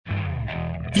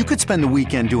You could spend the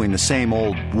weekend doing the same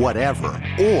old whatever,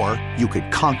 or you could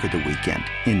conquer the weekend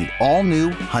in the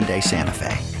all-new Hyundai Santa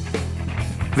Fe.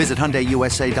 Visit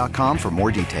HyundaiUSA.com for more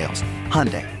details.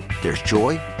 Hyundai, there's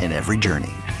joy in every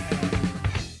journey.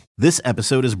 This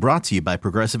episode is brought to you by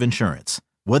Progressive Insurance.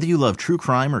 Whether you love true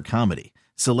crime or comedy,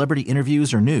 celebrity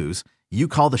interviews or news, you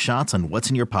call the shots on what's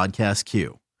in your podcast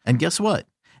queue. And guess what?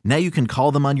 Now you can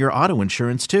call them on your auto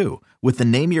insurance too with the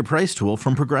Name Your Price tool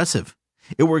from Progressive.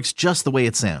 It works just the way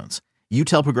it sounds. You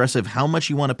tell Progressive how much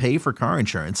you want to pay for car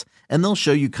insurance, and they'll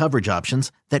show you coverage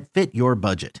options that fit your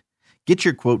budget. Get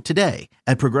your quote today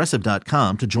at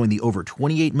Progressive.com to join the over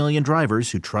 28 million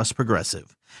drivers who trust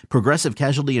Progressive. Progressive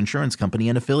Casualty Insurance Company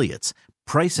and Affiliates.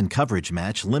 Price and coverage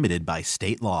match limited by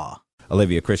state law.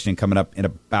 Olivia Christian coming up in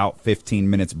about 15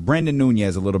 minutes. Brendan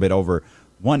Nunez a little bit over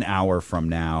 1 hour from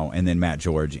now, and then Matt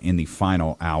George in the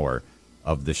final hour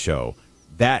of the show.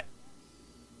 That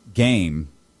game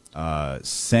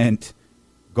sent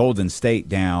Golden State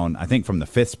down, I think, from the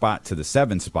 5th spot to the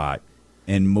 7th spot,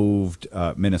 and moved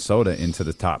Minnesota into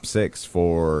the top 6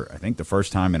 for, I think, the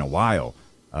first time in a while.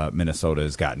 Minnesota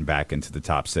has gotten back into the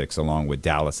top 6, along with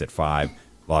Dallas at 5,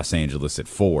 Los Angeles at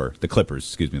 4,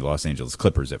 the Los Angeles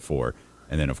Clippers at 4,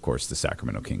 and then, of course, the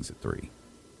Sacramento Kings at 3.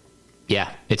 Yeah,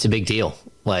 it's a big deal.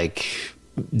 Like,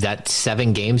 that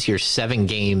 7 games, you're 7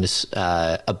 games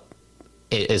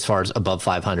as far as above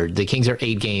 500. The Kings are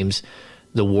 8 games.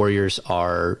 The Warriors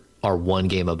are 1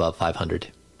 game above 500.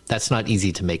 That's not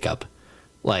easy to make up.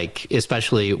 Like,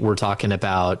 especially we're talking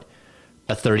about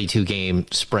a 32-game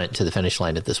sprint to the finish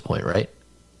line at this point, right?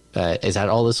 Is that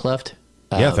all that's left?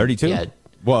 Yeah, 32. Yeah.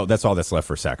 Well, that's all that's left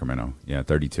for Sacramento. Yeah,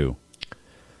 32.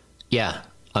 Yeah,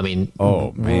 I mean,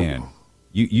 oh man,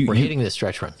 we're hitting this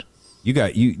stretch run. You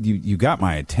got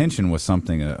my attention with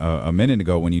something a minute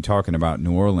ago when you talking about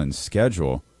New Orleans'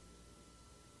 schedule.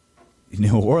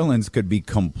 New Orleans could be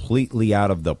completely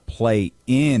out of the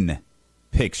play-in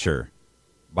picture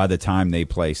by the time they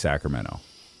play Sacramento.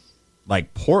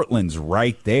 Like, Portland's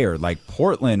right there. Like,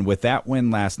 Portland, with that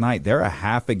win last night, they're a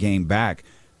half a game back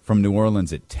from New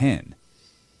Orleans at 10.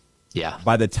 Yeah.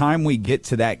 By the time we get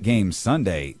to that game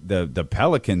Sunday, the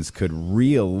Pelicans could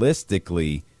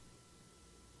realistically,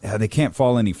 they can't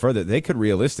fall any further. They could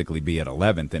realistically be at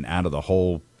 11th and out of the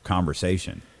whole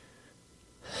conversation.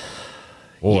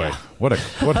 Boy, yeah. what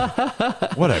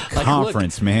a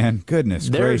conference, look, man. Goodness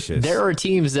gracious. There are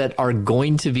teams that are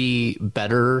going to be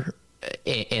better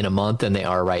in a month than they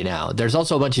are right now. There's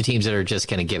also a bunch of teams that are just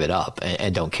going to give it up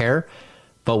and don't care.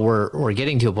 But we're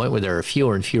getting to a point where there are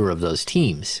fewer and fewer of those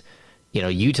teams. You know,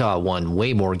 Utah won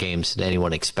way more games than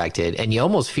anyone expected, and you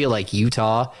almost feel like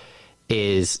Utah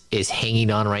is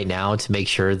hanging on right now to make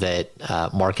sure that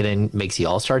Markkanen makes the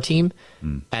All-Star team,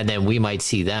 and then we might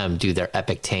see them do their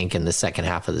epic tank in the second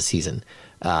half of the season.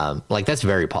 Like, that's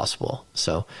very possible.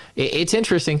 So it's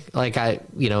interesting. Like,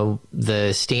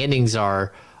 the standings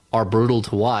are brutal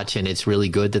to watch, and it's really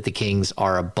good that the Kings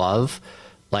are above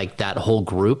like that whole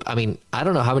group. I mean, I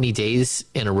don't know how many days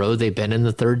in a row they've been in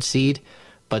the 3rd seed,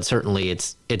 but certainly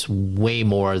it's way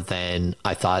more than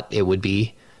I thought it would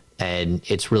be. And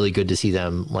it's really good to see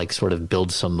them like sort of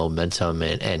build some momentum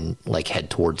and like head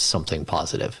towards something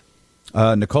positive.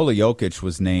 Nikola Jokic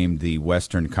was named the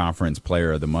Western Conference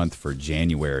Player of the Month for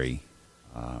January.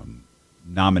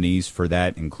 Nominees for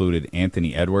that included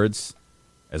Anthony Edwards,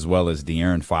 as well as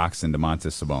De'Aaron Fox and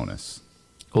Domantas Sabonis.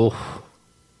 Oh,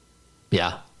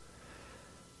 yeah.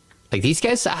 Like, these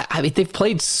guys, I mean, they've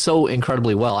played so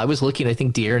incredibly well. I was looking, I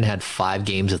think De'Aaron had 5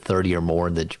 games of 30 or more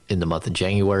in the month of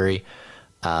January.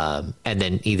 And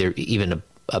then even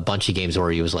a bunch of games where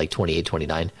he was like 28,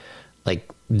 29. Like,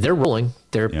 they're rolling.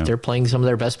 They're playing some of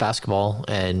their best basketball,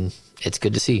 and it's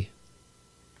good to see.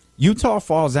 Utah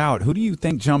falls out. Who do you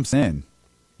think jumps in?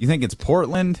 You think it's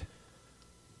Portland?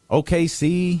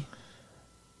 OKC?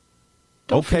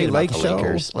 Don't okay, forget Lake about the Show.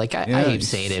 Lakers. Like, I hate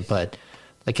saying it, but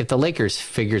like, if the Lakers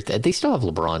figure that they still have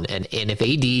LeBron, and if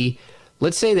AD,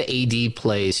 let's say the AD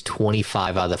plays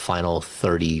 25 out of the final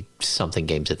 30 something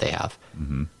games that they have,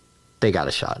 they got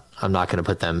a shot. I'm not going to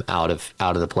put them out of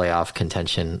the playoff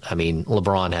contention. I mean,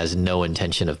 LeBron has no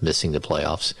intention of missing the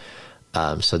playoffs,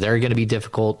 so they're going to be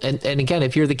difficult. And again,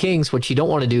 if you're the Kings, what you don't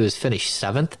want to do is finish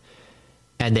 7th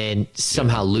and then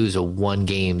somehow lose a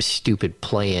 1-game stupid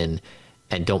play-in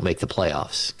and don't make the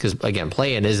playoffs. Because, again,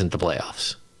 play-in isn't the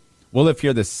playoffs. Well, if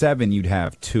you're the 7, you'd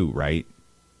have 2, right?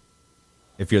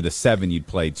 If you're the 7, you'd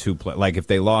play 2. Like, if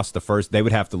they lost the first, they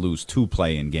would have to lose 2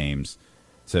 play-in games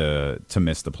to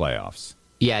miss the playoffs.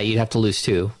 Yeah, you'd have to lose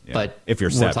 2. Yeah. But if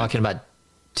you're 7. We're talking about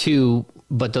 2,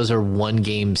 but those are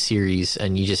 1-game series,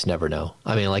 and you just never know.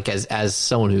 I mean, like, as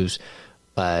someone who's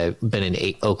been an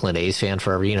Oakland A's fan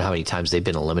forever. You know how many times they've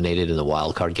been eliminated in the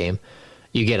wild card game.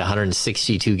 You get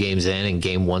 162 games in, and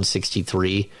game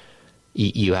 163,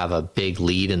 you have a big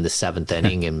lead in the seventh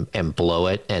inning and blow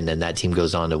it, and then that team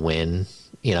goes on to win.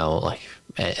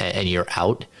 And you're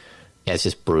out. Yeah, it's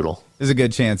just brutal. There's a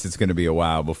good chance it's going to be a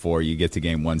while before you get to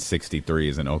game 163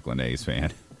 as an Oakland A's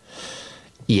fan.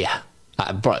 Yeah,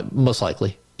 most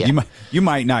likely. Yeah. You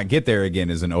might not get there again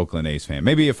as an Oakland A's fan.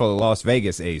 Maybe if a Las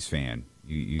Vegas A's fan.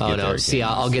 You oh no! See,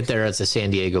 I'll get there as a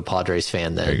San Diego Padres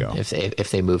fan then. There you go.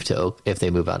 If they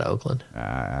move out of Oakland.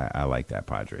 I like that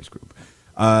Padres group.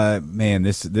 Man,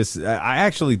 this I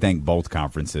actually think both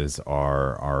conferences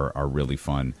are really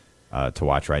fun to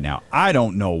watch right now. I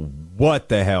don't know what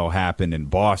the hell happened in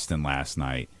Boston last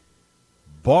night.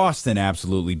 Boston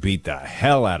absolutely beat the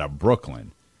hell out of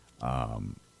Brooklyn.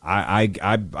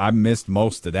 I missed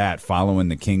most of that following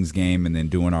the Kings game and then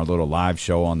doing our little live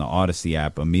show on the Odyssey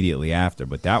app immediately after.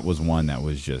 But that was one that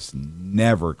was just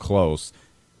never close,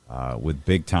 with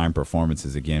big-time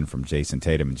performances again from Jason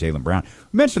Tatum and Jaylen Brown.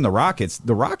 We mentioned the Rockets.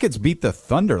 The Rockets beat the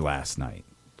Thunder last night.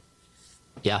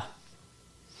 Yeah.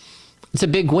 It's a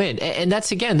big win. And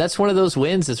that's one of those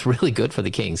wins that's really good for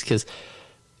the Kings because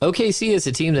OKC is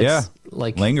a team that's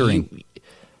lingering.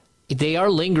 They are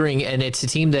lingering, and it's a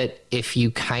team that if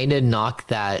you kind of knock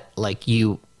that,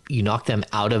 you knock them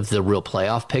out of the real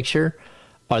playoff picture,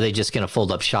 are they just going to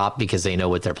fold up shop because they know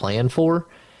what they're playing for?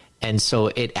 And so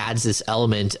it adds this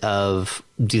element of,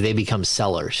 do they become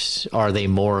sellers? Are they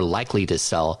more likely to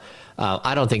sell?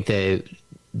 I don't think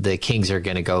the Kings are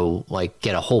going to go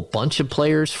get a whole bunch of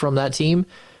players from that team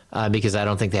because I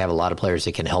don't think they have a lot of players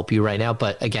that can help you right now.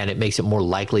 But again, it makes it more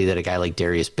likely that a guy like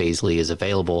Darius Bazley is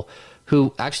available,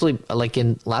 who actually,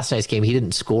 in last night's game, he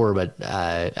didn't score, but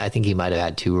I think he might have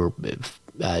had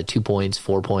 2 points,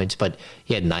 4 points, but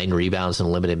he had 9 rebounds in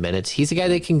limited minutes. He's a guy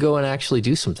that can go and actually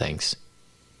do some things.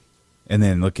 And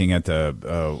then looking at the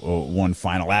one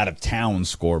final out-of-town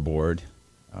scoreboard,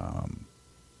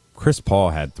 Chris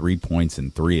Paul had 3 points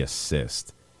and 3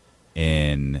 assists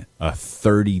in a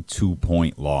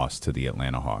 32-point loss to the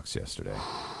Atlanta Hawks yesterday.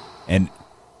 And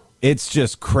it's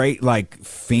just great.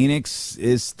 Phoenix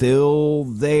is still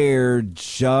there,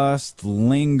 just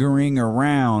lingering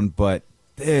around, but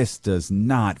this does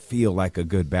not feel like a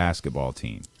good basketball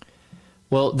team.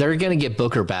 Well, they're going to get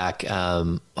Booker back. I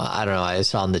don't know. I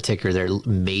saw on the ticker there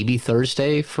maybe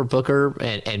Thursday for Booker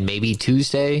and maybe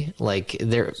Tuesday.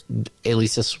 At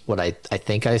least that's what I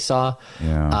think I saw.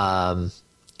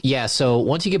 Yeah. So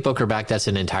once you get Booker back, that's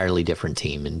an entirely different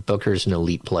team. And Booker's an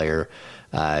elite player.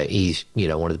 He's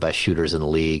one of the best shooters in the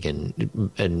league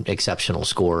and an exceptional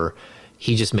scorer.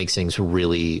 He just makes things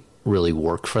really, really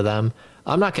work for them.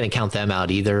 I'm not going to count them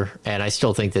out either, and I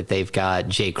still think that they've got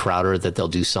Jay Crowder that they'll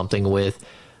do something with.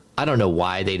 I don't know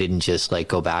why they didn't just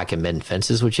go back and mend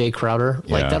fences with Jay Crowder.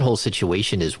 Yeah. That whole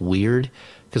situation is weird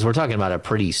because we're talking about a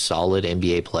pretty solid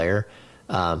NBA player.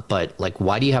 But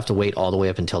why do you have to wait all the way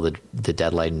up until the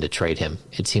deadline to trade him?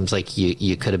 It seems like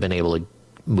you could have been able to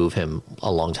move him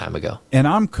a long time ago. And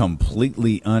I'm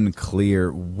completely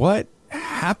unclear what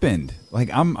happened.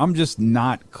 I'm just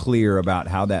not clear about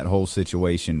how that whole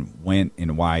situation went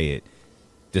and why it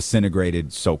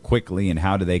disintegrated so quickly and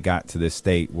how they got to this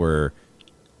state where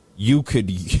you could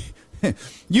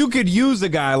use a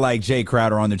guy like Jay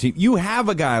Crowder on their team. You have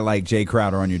a guy like Jay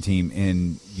Crowder on your team,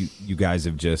 and you guys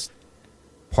have just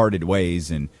parted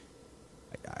ways. And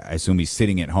I assume he's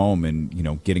sitting at home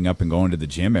and getting up and going to the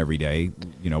gym every day,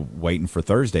 waiting for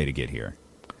Thursday to get here.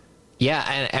 Yeah,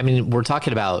 and I mean, we're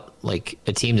talking about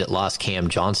a team that lost Cam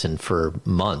Johnson for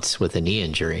months with a knee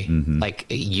injury. Mm-hmm.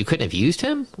 You couldn't have used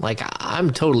him?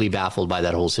 I'm totally baffled by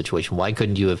that whole situation. Why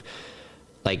couldn't you have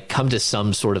come to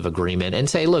some sort of agreement and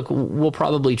say, look, we'll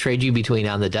probably trade you between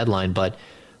now and the deadline, but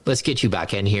let's get you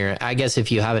back in here. I guess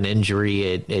if you have an injury,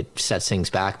 it sets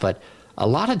things back, but a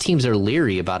lot of teams are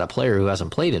leery about a player who hasn't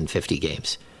played in 50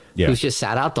 games, who's just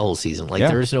sat out the whole season.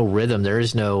 There is no rhythm. There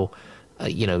is no...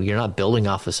 you're not building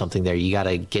off of something there. You got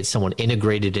to get someone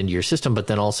integrated into your system, but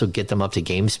then also get them up to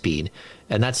game speed.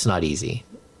 And that's not easy.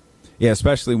 Yeah,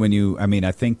 especially when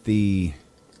I think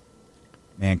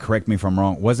correct me if I'm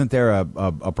wrong, wasn't there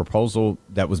a proposal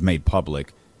that was made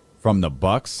public from the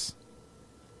Bucks?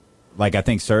 I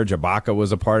think Serge Ibaka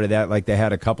was a part of that. They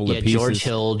had a couple of pieces. George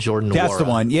Hill, Jordan Nwora. That's the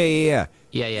one. Yeah.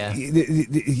 Yeah.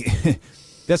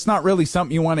 That's not really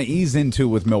something you want to ease into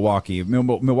with Milwaukee. If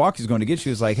Milwaukee's going to get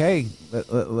you, it's hey,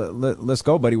 let's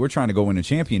go, buddy. We're trying to go win a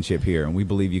championship here, and we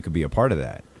believe you could be a part of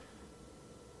that.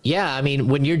 Yeah, I mean,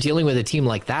 when you're dealing with a team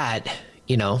like that,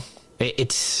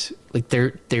 it's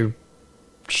there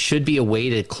should be a way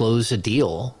to close a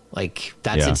deal Like,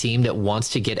 that's a team that wants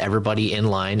to get everybody in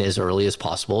line as early as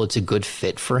possible. It's a good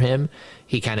fit for him.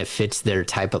 He kind of fits their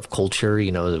type of culture,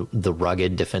 the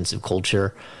rugged defensive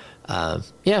culture. I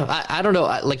don't know.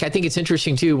 I think it's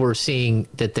interesting, too. We're seeing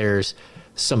that there's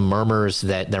some murmurs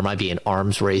that there might be an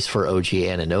arms race for OG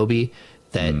Anunoby,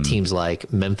 that teams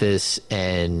like Memphis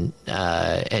and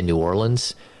New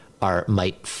Orleans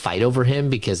might fight over him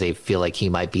because they feel like he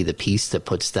might be the piece that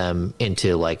puts them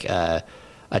into like a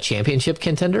championship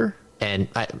contender. And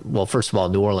first of all,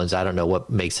 New Orleans, I don't know what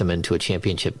makes them into a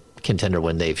championship contender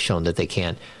when they've shown that they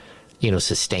can't,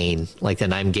 sustain like the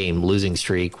 9-game losing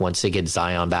streak. Once they get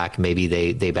Zion back, maybe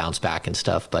they bounce back and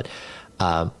stuff. But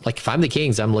if I'm the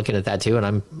Kings, I'm looking at that too,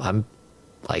 and I'm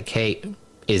like, hey,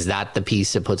 is that the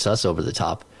piece that puts us over the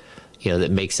top?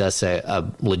 That makes us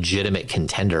a legitimate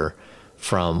contender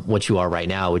from what you are right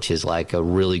now, which is like a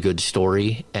really good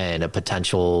story and a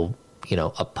potential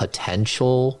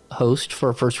host for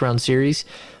a first round series.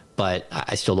 But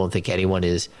I still don't think anyone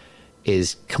is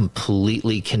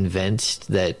completely convinced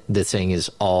that this thing is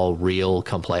all real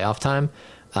come playoff time.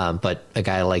 But a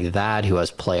guy like that who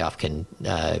has lots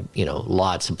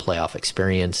of playoff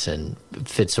experience and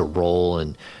fits a role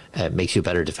and makes you a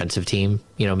better defensive team,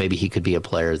 maybe he could be a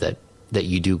player that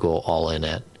you do go all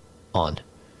in on.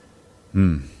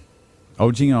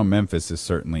 OG on Memphis is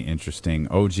certainly interesting.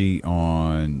 OG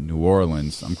on New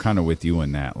Orleans, I'm kind of with you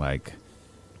in that. Like,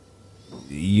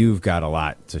 you've got a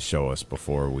lot to show us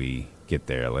before we get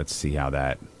there. Let's see how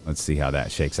that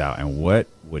shakes out. And what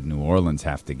would New Orleans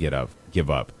have to give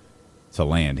up to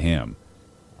land him?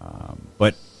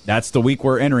 But that's the week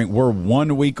we're entering. We're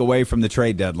 1 week away from the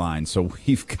trade deadline, so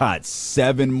we've got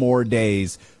 7 more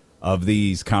days of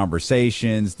these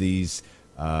conversations, these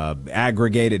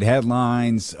aggregated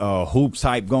headlines, hoops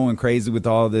hype going crazy with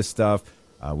all of this stuff.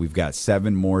 We've got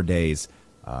 7 more days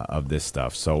of this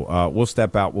stuff. So we'll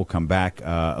step out. We'll come back.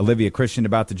 Olivia Christian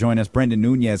about to join us. Brendan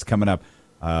Nunez coming up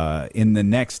in the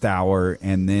next hour.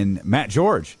 And then Matt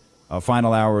George,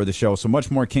 final hour of the show. So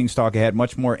much more Kings talk ahead,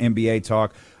 much more NBA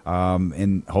talk.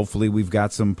 And hopefully we've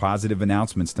got some positive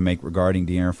announcements to make regarding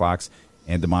De'Aaron Fox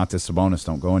and Domantas Sabonis.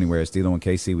 Don't go anywhere. It's D'Lo and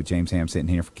KC with James Ham sitting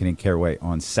here for Kenny Caraway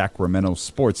on Sacramento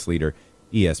Sports Leader,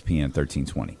 ESPN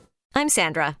 1320. I'm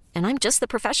Sandra, and I'm just the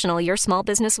professional your small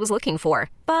business was looking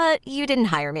for. But you didn't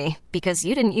hire me because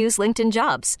you didn't use LinkedIn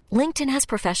Jobs. LinkedIn has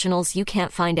professionals you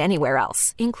can't find anywhere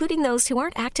else, including those who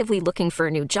aren't actively looking for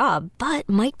a new job, but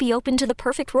might be open to the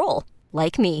perfect role,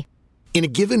 like me. In a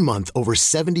given month, over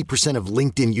 70% of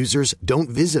LinkedIn users don't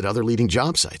visit other leading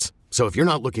job sites. So if you're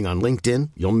not looking on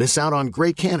LinkedIn, you'll miss out on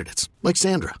great candidates like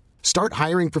Sandra. Start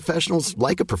hiring professionals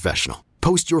like a professional.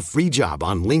 Post your free job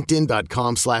on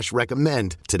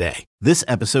linkedin.com/recommend today. This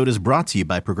episode is brought to you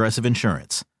by Progressive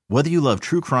Insurance. Whether you love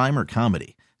true crime or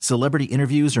comedy, celebrity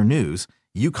interviews or news,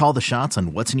 you call the shots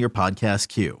on what's in your podcast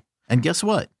queue. And guess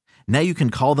what? Now you can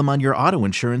call them on your auto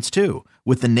insurance too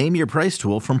with the Name Your Price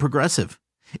tool from Progressive.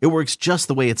 It works just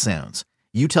the way it sounds.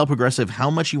 You tell Progressive how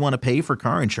much you want to pay for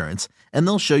car insurance, and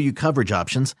they'll show you coverage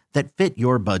options that fit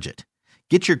your budget.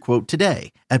 Get your quote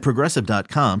today at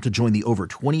Progressive.com to join the over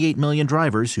 28 million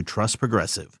drivers who trust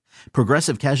Progressive.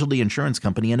 Progressive Casualty Insurance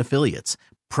Company and Affiliates.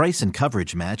 Price and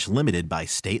coverage match limited by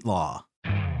state law.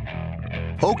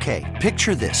 Okay,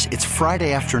 picture this. It's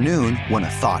Friday afternoon when a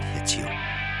thought hits you.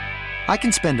 I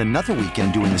can spend another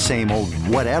weekend doing the same old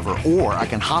whatever, or I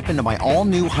can hop into my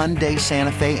all-new Hyundai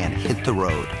Santa Fe and hit the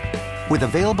road. With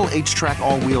available H-Track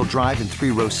all-wheel drive and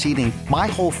 3-row seating, my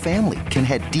whole family can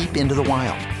head deep into the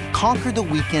wild. Conquer the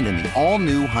weekend in the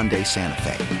all-new Hyundai Santa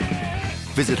Fe.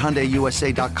 Visit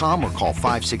HyundaiUSA.com or call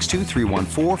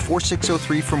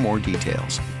 562-314-4603 for more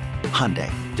details.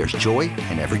 Hyundai, there's joy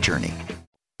in every journey.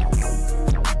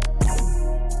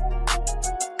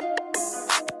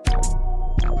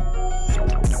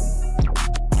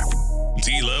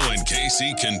 D'Lo and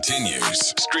KC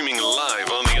continues. Streaming live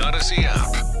on the Odyssey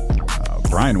app.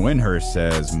 Brian Windhurst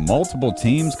says multiple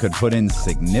teams could put in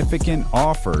significant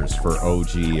offers for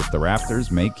OG if the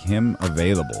Raptors make him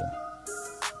available.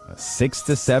 6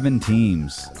 to 7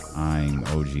 teams eyeing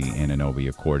OG Anunoby,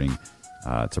 according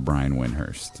to Brian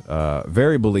Windhurst.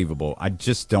 Very believable. I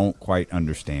just don't quite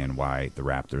understand why the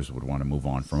Raptors would want to move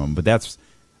on from him. But that's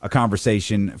a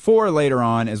conversation for later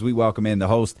on as we welcome in the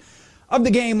host of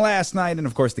the game last night and,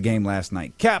 of course, the game last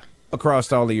night cap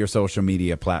across all of your social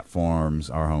media platforms,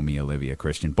 our homie Olivia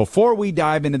Christian. Before we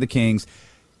dive into the Kings,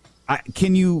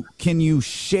 can you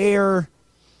share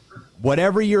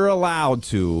whatever you're allowed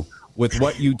to with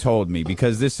what you told me?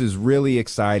 Because this is really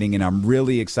exciting, and I'm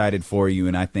really excited for you,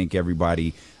 and I think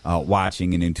everybody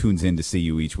watching and tunes in to see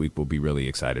you each week will be really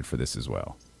excited for this as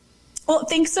well. Well,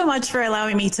 thanks so much for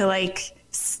allowing me to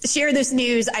share this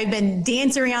news. I've been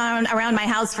dancing around my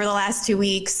house for the last 2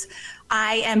 weeks.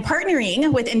 I am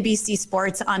partnering with NBC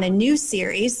Sports on a new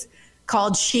series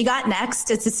called She Got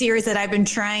Next. It's a series that I've been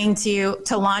trying to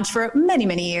launch for many,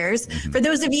 many years. Mm-hmm. For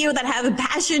those of you that have a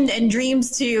passion and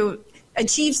dreams to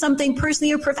achieve something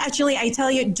personally or professionally, I tell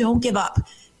you, don't give up.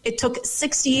 It took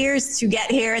 6 years to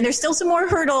get here, and there's still some more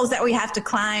hurdles that we have to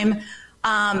climb.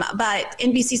 But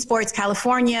NBC Sports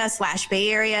California /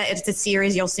 Bay Area, it's a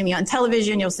series. You'll see me on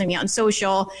television. You'll see me on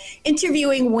social,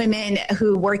 interviewing women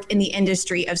who work in the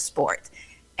industry of sport.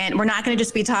 And we're not going to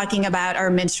just be talking about our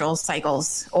menstrual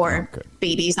cycles or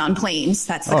babies on planes.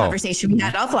 That's the conversation we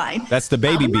had offline. That's the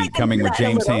baby beat coming with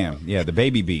James Ham. Yeah, the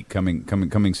baby beat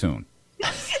coming soon.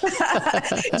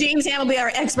 James Ham will be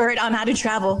our expert on how to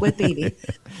travel with baby.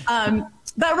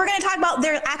 But we're going to talk about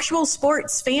their actual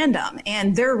sports fandom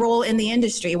and their role in the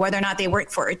industry, whether or not they work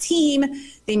for a team.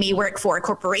 They may work for a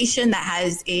corporation that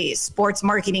has a sports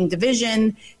marketing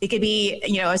division. It could be,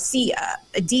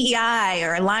 a DEI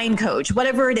or a line coach,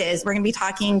 whatever it is. We're going to be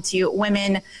talking to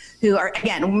women who are,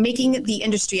 again, making the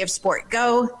industry of sport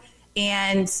go.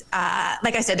 And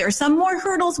like I said, there are some more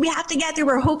hurdles we have to get through.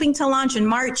 We're hoping to launch in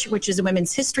March, which is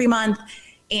Women's History Month,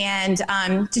 and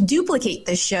to duplicate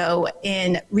the show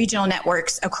in regional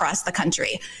networks across the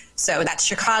country. So that's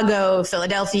Chicago,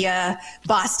 Philadelphia,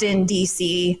 Boston,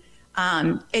 DC.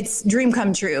 It's dream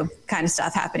come true kind of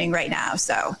stuff happening right now.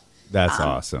 So that's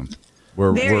awesome.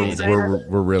 We're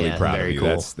really proud of you.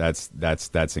 Cool.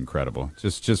 That's incredible.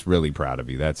 Just really proud of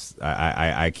you.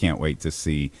 I can't wait to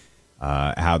see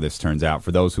how this turns out.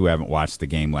 For those who haven't watched the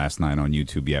game last night on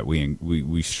YouTube yet,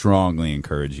 we strongly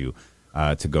encourage you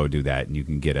to go do that. And you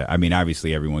can get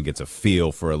obviously everyone gets a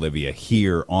feel for Olivia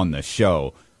here on the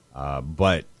show,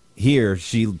 but here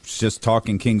she's just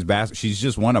talking Kings basketball. She's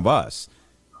just one of us.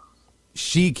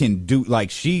 She can do,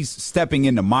 she's stepping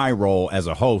into my role as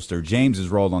a host or James's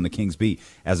role on the Kings Beat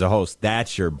as a host.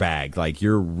 That's your bag.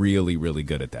 You're really, really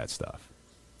good at that stuff.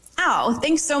 Oh,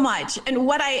 thanks so much. And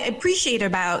what I appreciate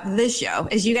about this show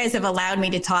is you guys have allowed me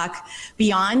to talk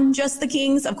beyond just the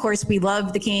Kings. Of course, we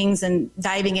love the Kings and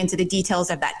diving into the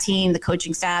details of that team, the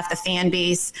coaching staff, the fan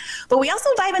base. But we also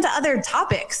dive into other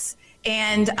topics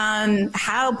and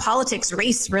how politics,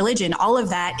 race, religion, all of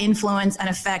that influence and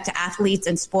affect athletes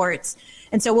and sports.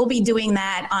 And so we'll be doing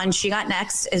that on She Got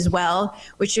Next as well,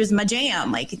 which is my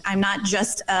jam. I'm not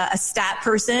just a stat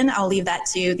person. I'll leave that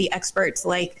to the experts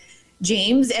like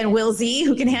James and Will Z,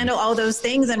 who can handle all those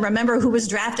things and remember who was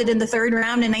drafted in the third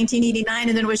round in 1989.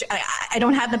 And then I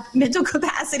don't have the mental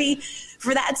capacity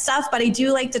for that stuff, but I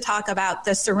do like to talk about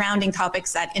the surrounding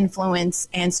topics that influence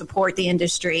and support the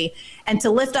industry and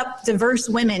to lift up diverse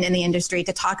women in the industry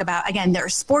to talk about, again, their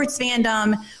sports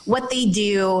fandom, what they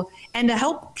do, and to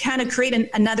help kind of create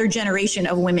another generation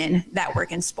of women that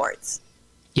work in sports.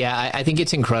 Yeah, I think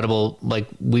it's incredible. Like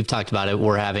we've talked about it,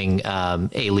 we're having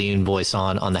Aileen Voice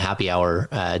on the happy hour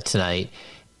tonight.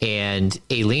 And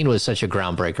Aileen was such a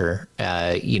groundbreaker,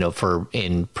 for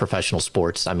in professional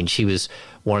sports. I mean, she was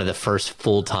one of the first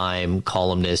full-time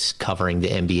columnists covering the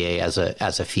NBA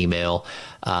as a female.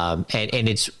 And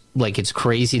it's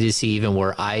crazy to see even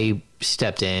where I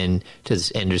stepped in to this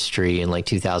industry in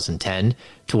 2010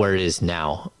 to where it is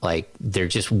now. There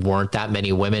just weren't that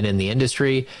many women in the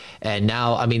industry. And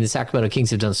now, the Sacramento Kings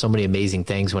have done so many amazing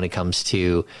things when it comes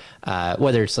to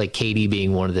whether it's Katie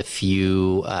being one of the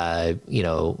few,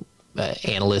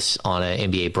 analysts on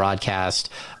an NBA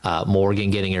broadcast, Morgan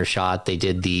getting her shot. They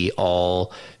did the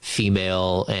all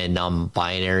female and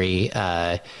non-binary,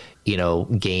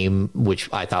 game, which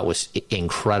I thought was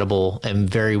incredible and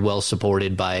very well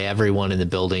supported by everyone in the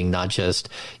building, not just,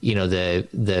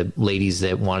 the ladies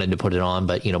that wanted to put it on,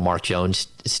 but, Mark Jones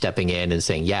stepping in and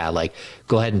saying,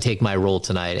 go ahead and take my role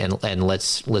tonight and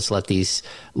let's let these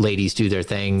ladies do their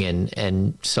thing.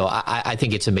 And so I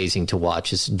think it's amazing to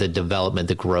watch is the development,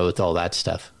 the growth, all that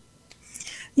stuff.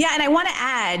 Yeah. And I want to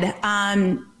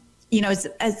add,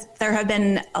 as there have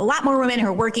been a lot more women who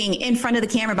are working in front of the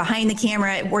camera, behind the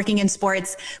camera, working in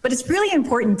sports. But it's really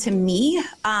important to me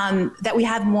that we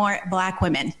have more Black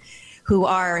women who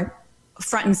are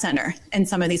front and center in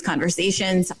some of these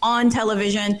conversations on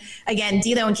television. Again,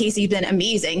 D'Lo and Casey have been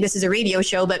amazing. This is a radio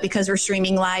show, but because we're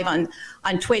streaming live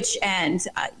on Twitch and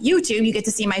YouTube, you get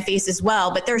to see my face as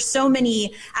well. But there's so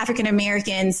many African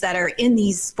Americans that are in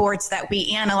these sports that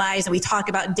we analyze and we talk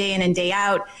about day in and day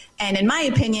out. And in my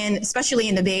opinion, especially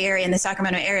in the Bay Area and the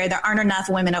Sacramento area, there aren't enough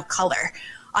women of color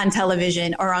on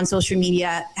television or on social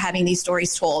media having these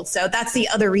stories told. So that's the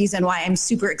other reason why I'm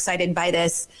super excited by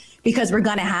this, because we're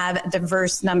going to have a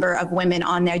diverse number of women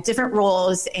on there, different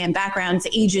roles and backgrounds,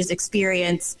 ages,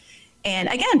 experience. And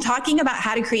again, talking about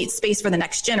how to create space for the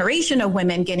next generation of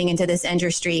women getting into this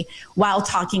industry while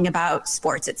talking about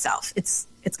sports itself. It's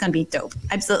going to be dope.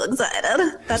 I'm so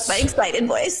excited. That's my excited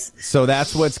voice. So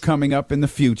that's what's coming up in the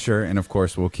future. And, of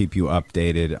course, we'll keep you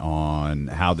updated on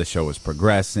how the show is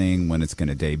progressing, when it's going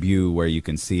to debut, where you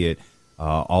can see it,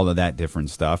 all of that different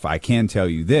stuff. I can tell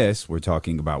you this. We're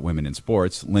talking about women in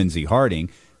sports. Lindsey Harding,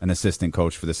 an assistant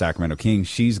coach for the Sacramento Kings,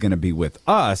 she's going to be with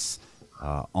us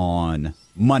on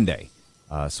Monday.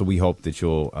 So we hope that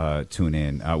you'll tune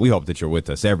in. We hope that you're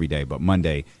with us every day. But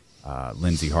Monday,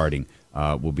 Lindsey Harding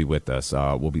will be with us.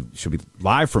 She'll be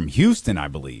live from Houston, I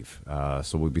believe.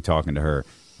 So we'll be talking to her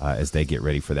as they get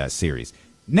ready for that series.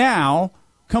 Now,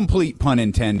 complete pun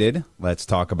intended, let's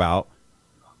talk about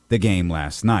the game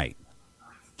last night.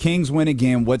 Kings win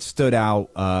again. What stood out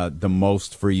the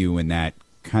most for you in that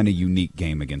kind of unique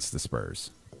game against the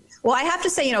Spurs? Well, I have to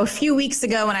say, a few weeks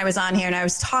ago when I was on here and I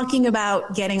was talking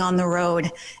about getting on the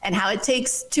road and how it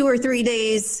takes 2 or 3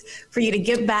 days for you to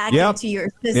get back into your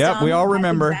system. Yep, we all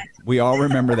remember. We all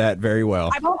remember that very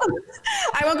well. I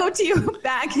won't go too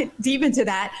back deep into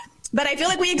that. But I feel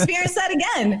like we experienced that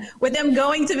again with them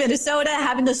going to Minnesota,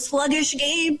 having a sluggish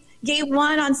game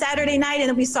one on Saturday night, and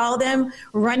then we saw them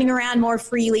running around more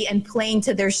freely and playing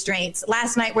to their strengths.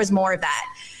 Last night was more of that.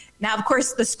 Now, of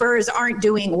course, the Spurs aren't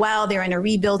doing well. They're in a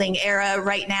rebuilding era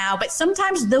right now, but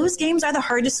sometimes those games are the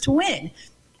hardest to win.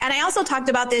 And I also talked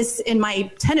about this in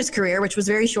my tennis career, which was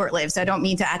very short-lived, so I don't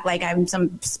mean to act like I'm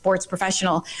some sports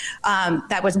professional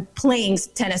that was playing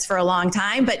tennis for a long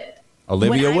time. But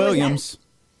Olivia Williams.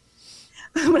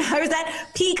 When I was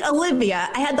at peak Olivia,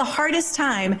 I had the hardest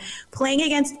time playing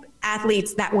against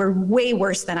athletes that were way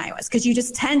worse than I was, because you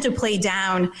just tend to play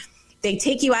down. They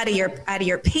take you out of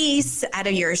your pace, out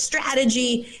of your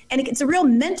strategy, and it's a real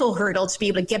mental hurdle to be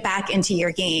able to get back into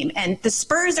your game. And the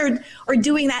Spurs are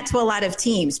doing that to a lot of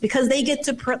teams because they get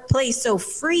to play so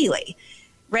freely,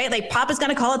 right? Like Papa's going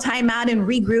to call a timeout and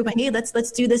regroup, and hey,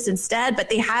 let's do this instead. But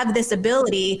they have this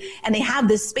ability and they have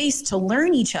this space to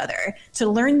learn each other, to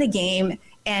learn the game,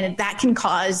 and that can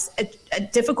cause a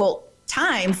difficult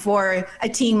time for a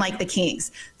team like the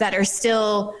Kings that are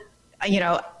still,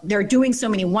 they're doing so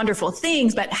many wonderful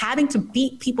things, but having to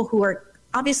beat people who are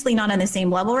obviously not on the same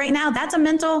level right now, that's a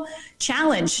mental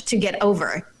challenge to get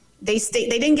over. They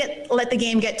didn't let the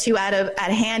game get too out of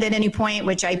hand at any point,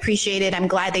 which I appreciated. I'm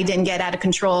glad they didn't get out of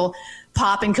control.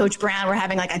 Pop and Coach Brown were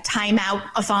having like a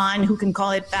timeout-a-thon, who can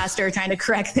call it faster, trying to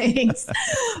correct things.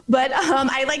 But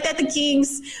I like that the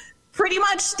Kings pretty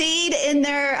much stayed in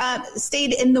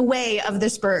the way of the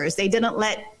Spurs. They didn't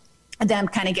let them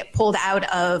kind of get pulled out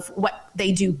of what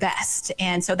they do best.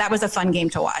 And so that was a fun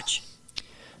game to watch.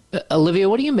 Olivia,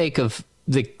 what do you make of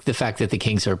the fact that the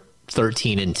Kings are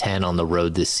 13-10 on the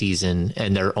road this season,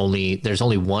 and there's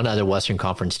only one other Western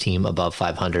Conference team above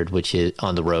 500, which is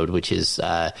on the road, which is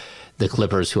the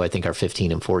Clippers, who I think are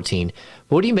 15-14.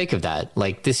 What do you make of that?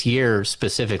 Like this year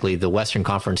specifically, the Western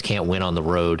Conference can't win on the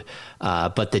road,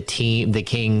 but the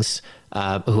Kings,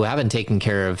 who haven't taken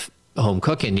care of home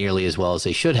cooking nearly as well as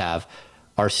they should have,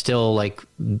 are still, like,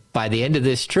 by the end of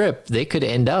this trip, they could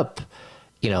end up,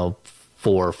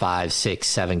 4, 5, 6,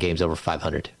 7 games over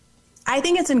 500. I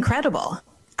think it's incredible.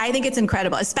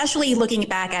 Especially looking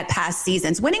back at past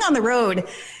seasons. Winning on the road,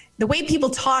 the way people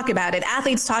talk about it,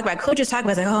 athletes talk about it, coaches talk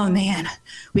about it, like, oh man,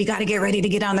 we got to get ready to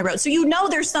get on the road. So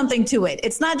there's something to it.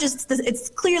 It's not just, it's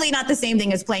clearly not the same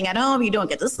thing as playing at home. You don't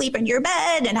get to sleep in your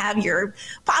bed and have your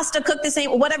pasta cooked the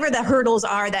same, whatever the hurdles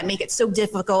are that make it so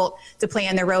difficult to play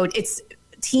on the road. It's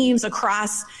teams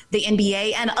across the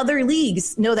NBA and other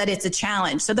leagues know that it's a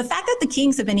challenge. So the fact that the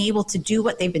Kings have been able to do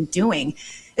what they've been doing,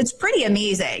 it's pretty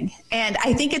amazing. And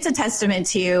I think it's a testament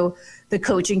to the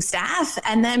coaching staff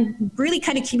and then really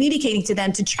kind of communicating to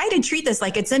them to try to treat this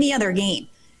like it's any other game.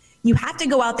 You have to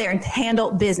go out there and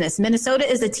handle business. Minnesota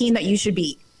is a team that you should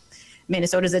beat.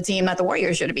 Minnesota is a team that the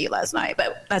Warriors should have beat last night,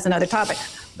 but that's another topic.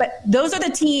 But those are the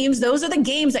teams, those are the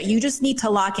games that you just need to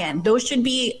lock in. Those should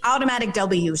be automatic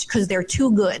W's because they're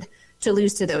too good to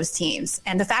lose to those teams.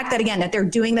 And the fact that, again, that they're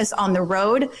doing this on the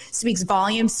road speaks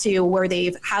volumes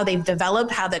to how they've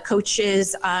developed, how the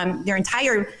coaches, their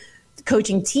entire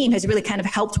coaching team has really kind of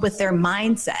helped with their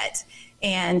mindset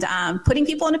and putting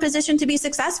people in a position to be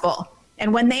successful.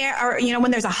 And when they are,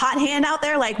 when there's a hot hand out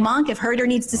there like Monk, if Herder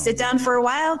needs to sit down for a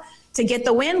while to get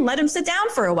the win, let him sit down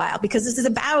for a while, because this is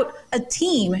about a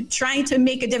team trying to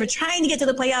make a difference, trying to get to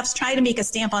the playoffs, trying to make a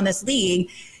stamp on this league.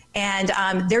 And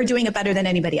they're doing it better than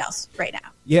anybody else right now.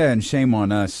 Yeah, and shame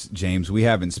on us, James. We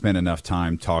haven't spent enough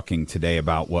time talking today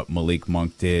about what Malik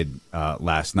Monk did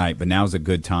last night, but now's a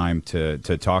good time to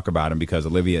talk about him because,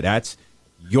 Olivia, that's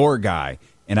your guy.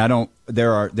 And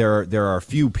there are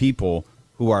few people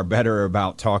who are better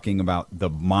about talking about the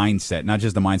mindset, not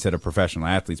just the mindset of professional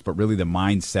athletes, but really the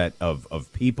mindset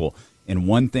of people. And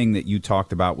one thing that you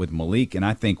talked about with Malik, and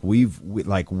I think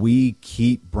we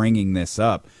keep bringing this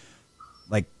up,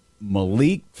 like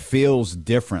Malik feels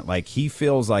different. Like he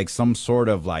feels like some sort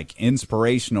of like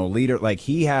inspirational leader. Like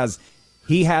he has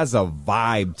a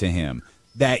vibe to him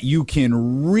that you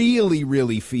can really,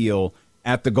 really feel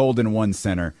at the Golden One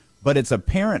Center. But it's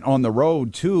apparent on the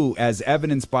road, too, as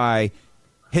evidenced by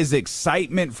his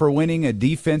excitement for winning a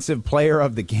Defensive Player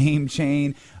of the Game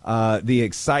chain, the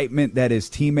excitement that his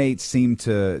teammates seem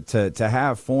to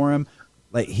have for him.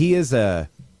 Like he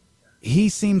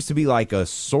seems to be like a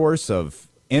source of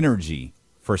energy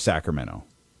for Sacramento.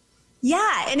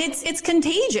 Yeah, and it's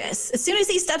contagious. As soon as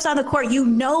he steps on the court, you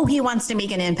know he wants to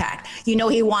make an impact. You know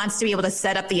he wants to be able to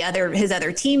set up his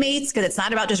other teammates, because it's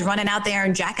not about just running out there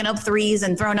and jacking up threes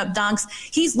and throwing up dunks.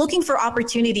 He's looking for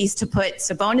opportunities to put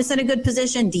Sabonis in a good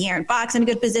position, De'Aaron Fox in a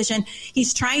good position.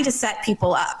 He's trying to set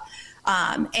people up.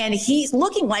 And he's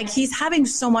looking like he's having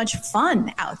so much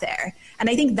fun out there. And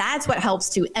I think that's what helps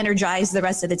to energize the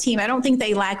rest of the team. I don't think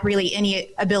they lack really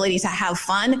any ability to have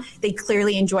fun. They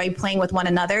clearly enjoy playing with one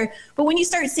another. But when you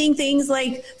start seeing things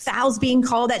like fouls being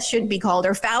called that shouldn't be called,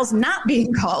 or fouls not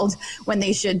being called when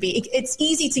they should be, it's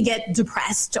easy to get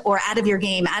depressed or out of your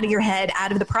game, out of your head,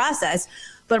 out of the process.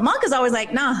 But Monk is always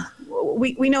like, nah,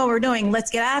 we know what we're doing.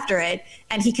 Let's get after it.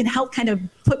 And he can help kind of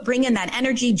bring in that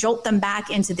energy, jolt them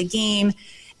back into the game.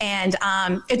 And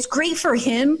it's great for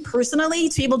him personally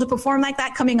to be able to perform like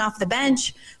that coming off the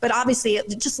bench. But obviously,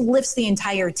 it just lifts the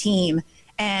entire team.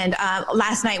 And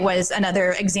last night was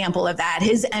another example of that.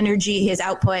 His energy, his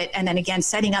output, and then again,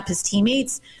 setting up his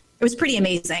teammates. It was pretty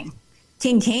amazing.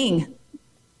 King.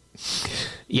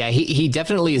 Yeah, he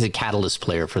definitely is a catalyst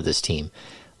player for this team.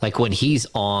 Like when he's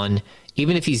on,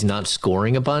 even if he's not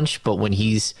scoring a bunch, but when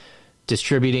he's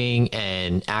distributing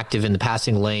and active in the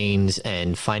passing lanes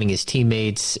and finding his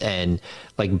teammates and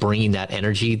like bringing that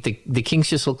energy, the Kings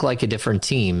just look like a different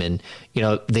team. And, you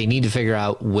know, they need to figure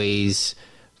out ways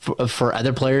for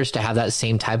other players to have that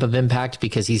same type of impact,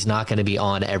 because he's not going to be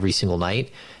on every single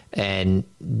night. And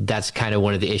that's kind of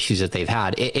one of the issues that they've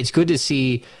had. It's good to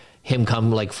see him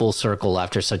come like full circle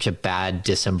after such a bad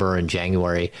December and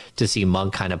January, to see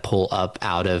Monk kind of pull up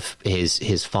out of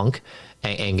his funk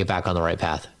and get back on the right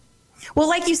path. Well,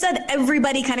 like you said,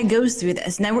 everybody kind of goes through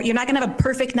this. Now, you're not going to have a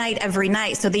perfect night every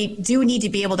night. So they do need to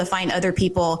be able to find other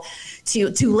people to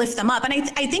lift them up. And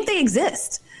I think they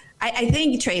exist. I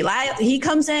think Trey Lyles, he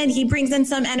comes in, he brings in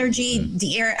some energy.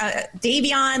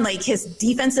 Davion, like his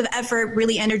defensive effort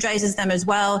really energizes them as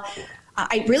well.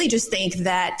 I really just think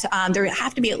that there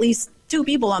have to be at least two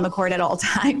people on the court at all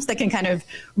times that can kind of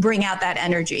bring out that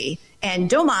energy. And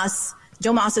Domas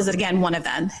is, again, one of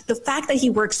them. The fact that he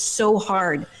works so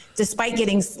hard, despite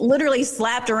getting literally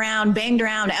slapped around, banged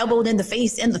around, elbowed in the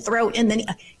face, in the throat, and then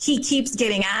he keeps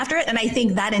getting after it. And I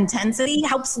think that intensity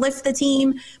helps lift the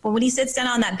team. But when he sits down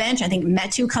on that bench, I think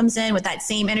Metu comes in with that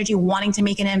same energy, wanting to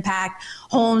make an impact.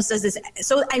 Holmes does this.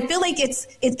 So I feel like it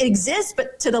exists,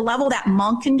 but to the level that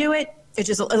Monk can do it, it's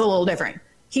just a little different.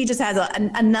 He just has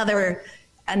another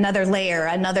layer,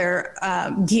 another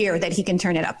gear that he can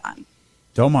turn it up on.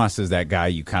 Domas is that guy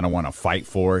you kind of want to fight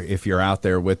for if you're out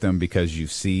there with him, because you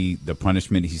see the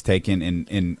punishment he's taken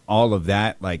and all of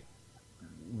that. Like,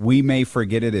 we may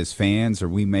forget it as fans, or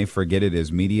we may forget it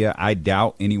as media. I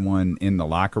doubt anyone in the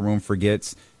locker room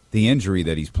forgets the injury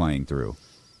that he's playing through.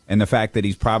 And the fact that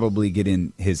he's probably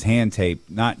getting his hand taped,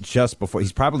 not just before,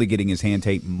 he's probably getting his hand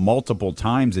taped multiple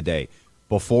times a day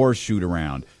before shoot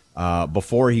around,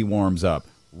 before he warms up,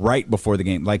 right before the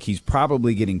game. Like, he's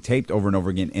probably getting taped over and over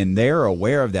again, and they're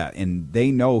aware of that, and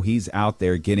they know he's out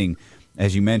there getting,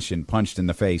 as you mentioned, punched in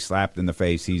the face, slapped in the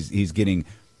face. He's getting,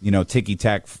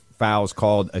 ticky-tack fouls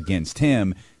called against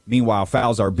him. Meanwhile,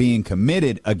 fouls are being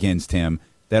committed against him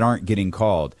that aren't getting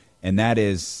called, and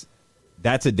that's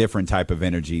a different type of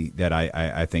energy that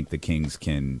I think the Kings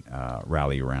can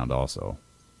rally around also.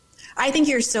 I think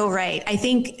you're so right. I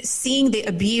think seeing the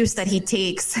abuse that he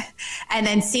takes and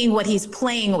then seeing what he's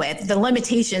playing with, the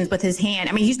limitations with his hand.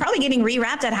 I mean, he's probably getting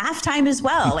rewrapped at halftime as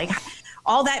well. Like,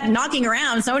 all that knocking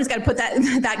around, someone's got to put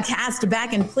that cast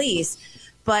back in place.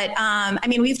 But,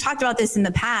 we've talked about this in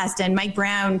the past, and Mike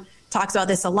Brown talks about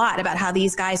this a lot, about how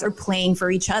these guys are playing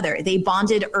for each other. They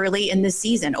bonded early in the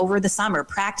season, over the summer,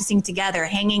 practicing together,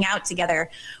 hanging out together,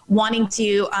 wanting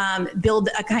to build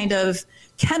a kind of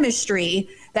chemistry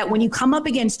that when you come up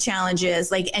against challenges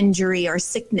like injury or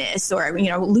sickness or,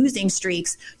 losing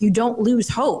streaks, you don't lose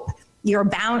hope. You're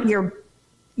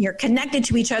you're connected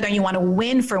to each other and you want to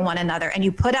win for one another, and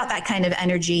you put out that kind of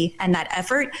energy and that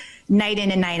effort night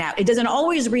in and night out. It doesn't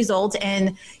always result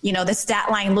in, the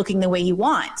stat line looking the way you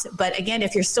want. But again,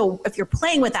 if you're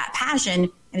playing with that passion,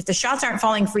 and if the shots aren't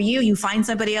falling for you, you find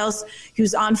somebody else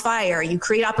who's on fire. You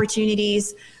create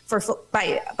opportunities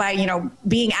by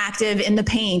being active in the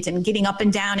paint and getting up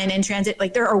and down and in transit.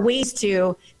 Like, there are ways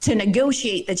to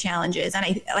negotiate the challenges.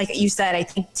 And like you said, I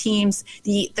think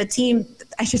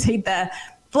the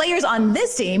players on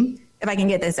this team, if I can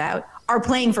get this out, are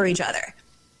playing for each other.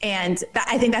 And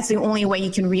I think that's the only way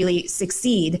you can really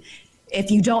succeed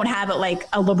if you don't have like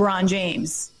a LeBron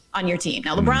James on your team.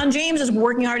 Now, LeBron James is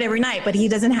working hard every night, but he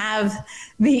doesn't have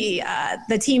the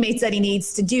teammates that he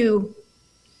needs to do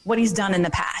what he's done in the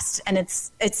past. And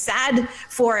it's sad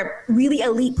for really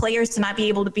elite players to not be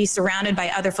able to be surrounded by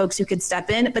other folks who could step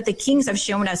in. But the Kings have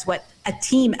shown us what a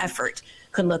team effort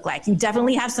could look like. You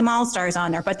definitely have some all-stars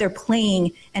on there, but they're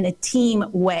playing in a team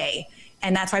way.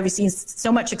 And that's why we've seen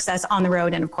so much success on the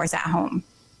road and, of course, at home.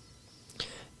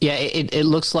 Yeah, it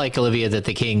looks like, Olivia, that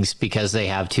the Kings, because they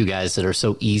have two guys that are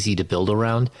so easy to build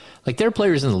around, like, there are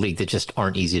players in the league that just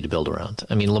aren't easy to build around.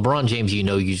 I mean, LeBron James, you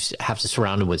just have to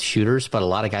surround him with shooters, but a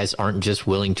lot of guys aren't just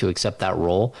willing to accept that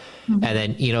role. Mm-hmm.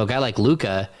 And then, a guy like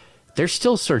Luka, they're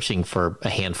still searching for a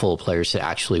handful of players to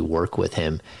actually work with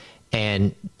him.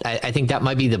 And I think that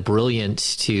might be the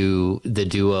brilliance to the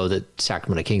duo that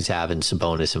Sacramento Kings have in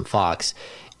Sabonis and Fox,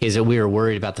 is that we are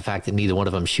worried about the fact that neither one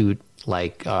of them shoot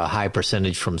like a high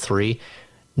percentage from three.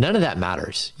 None of that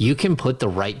matters. You can put the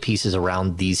right pieces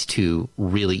around these two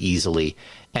really easily.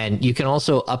 And you can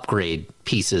also upgrade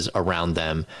pieces around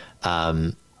them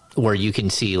where you can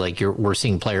see, like, we're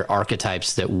seeing player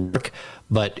archetypes that work.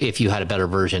 But if you had a better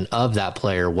version of that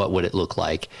player, what would it look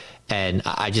like? And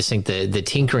I just think the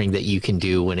tinkering that you can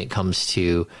do when it comes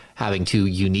to having two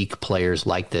unique players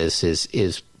like this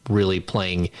is really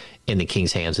playing in the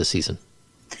Kings' hands this season.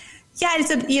 Yeah, it's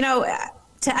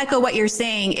to echo what you're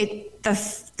saying,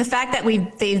 the fact that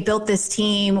they've built this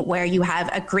team where you have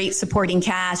a great supporting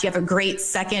cast, you have a great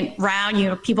second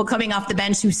round, people coming off the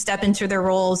bench who step into their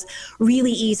roles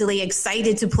really easily,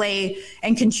 excited to play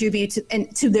and contribute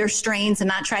to their strengths and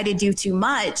not try to do too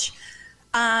much.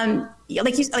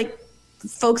 Like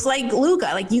folks like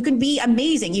Luka, like, you can be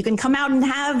amazing. You can come out and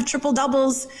have triple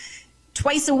doubles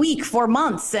twice a week for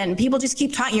months, and people just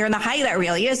keep talking. You're in the highlight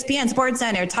reel, ESPN,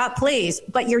 SportsCenter, top plays,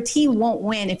 but your team won't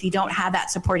win if you don't have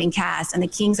that supporting cast. And the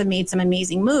Kings have made some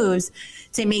amazing moves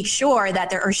to make sure that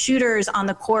there are shooters on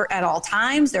the court at all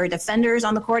times. There are defenders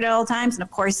on the court at all times. And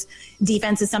of course,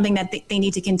 defense is something that they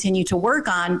need to continue to work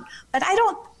on. But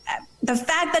the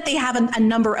fact that they have a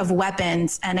number of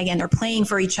weapons, and again, they're playing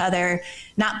for each other,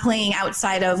 not playing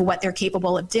outside of what they're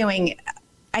capable of doing,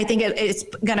 I think it's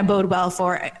going to bode well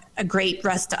for a great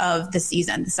rest of the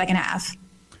season, the second half.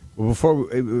 Well,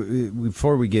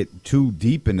 before we get too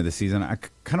deep into the season, I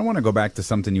kind of want to go back to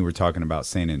something you were talking about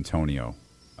San Antonio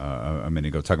a minute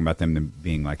ago, talking about them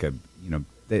being like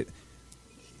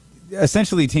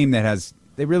essentially a team that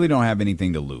they really don't have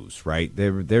anything to lose, right?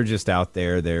 They're just out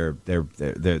there.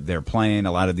 They're playing.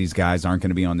 A lot of these guys aren't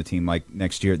going to be on the team like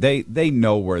next year. They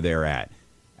know where they're at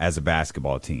as a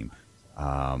basketball team.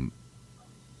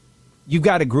 You've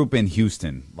got a group in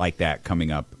Houston like that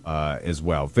coming up as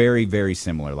well. Very, very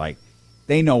similar. Like,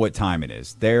 they know what time it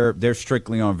is. They're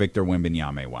strictly on Victor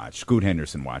Wembanyama watch, Scoot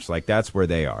Henderson watch. Like, that's where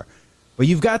they are. But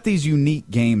you've got these unique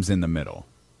games in the middle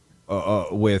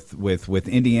with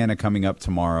Indiana coming up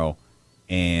tomorrow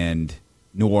and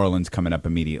New Orleans coming up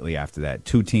immediately after that.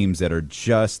 Two teams that are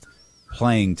just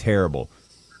playing terrible.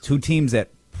 Two teams that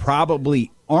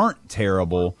probably aren't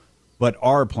terrible but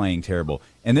are playing terrible.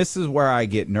 And this is where I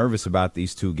get nervous about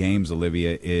these two games,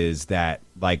 Olivia, is that,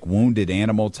 like, wounded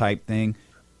animal type thing.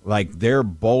 Like, they're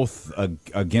both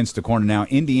against the corner. Now,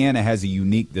 Indiana has a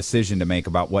unique decision to make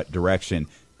about what direction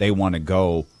they want to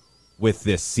go with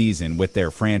this season, with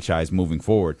their franchise moving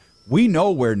forward. We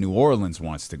know where New Orleans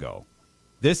wants to go.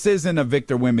 This isn't a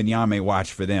Victor Wembanyama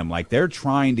watch for them. Like, they're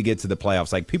trying to get to the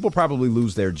playoffs. Like, people probably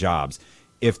lose their jobs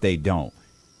if they don't.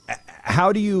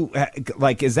 How do you,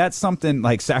 like, is that something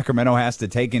like Sacramento has to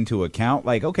take into account?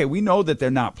 Like, okay, we know that they're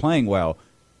not playing well,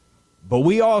 but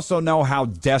we also know how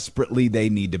desperately they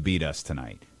need to beat us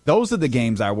tonight. Those are the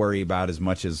games I worry about as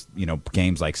much as,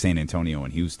 games like San Antonio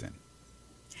and Houston.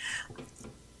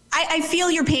 I feel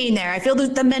your pain there. I feel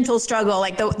the mental struggle,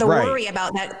 like the right. worry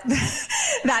about that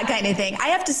that kind of thing. I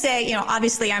have to say,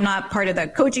 obviously I'm not part of the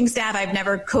coaching staff. I've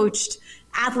never coached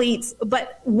athletes,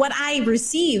 but what I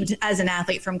received as an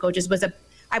athlete from coaches was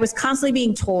I was constantly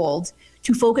being told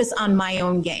to focus on my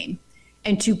own game.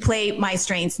 and to play my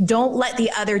strengths. Don't let the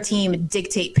other team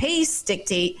dictate pace,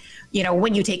 dictate,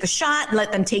 when you take a shot,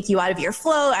 let them take you out of your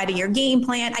flow, out of your game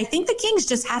plan. I think the Kings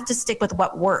just have to stick with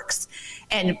what works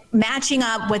and matching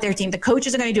up with their team. The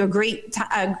coaches are going to do a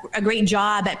great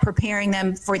job at preparing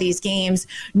them for these games,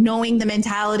 knowing the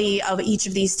mentality of each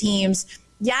of these teams.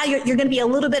 Yeah, you're going to be a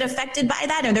little bit affected by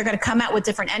that, and they're going to come out with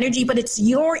different energy, but it's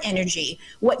your energy,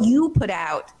 what you put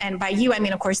out. And by you, I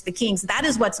mean, of course, the Kings. That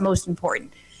is what's most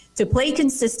important. To play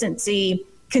consistently,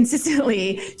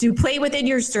 to play within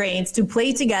your strengths, to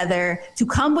play together, to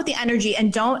come with the energy,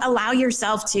 and don't allow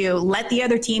yourself to let the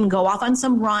other team go off on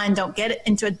some run. Don't get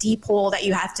into a deep hole that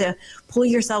you have to pull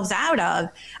yourselves out of.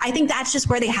 I think that's just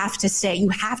where they have to stay. You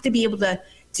have to be able to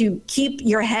keep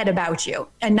your head about you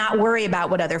and not worry about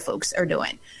what other folks are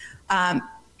doing. And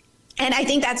I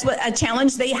think that's what a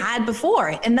challenge they had before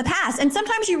in the past. And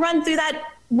sometimes you run through that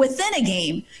within a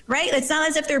game, right? It's not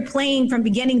as if they're playing from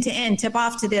beginning to end, tip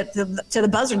off to the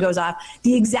buzzer goes off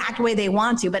the exact way they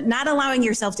want to, but not allowing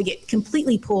yourself to get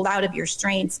completely pulled out of your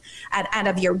strengths, out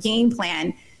of your game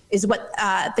plan is what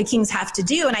the Kings have to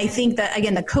do. And I think that,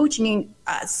 again, the coaching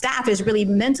staff has really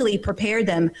mentally prepared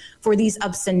them for these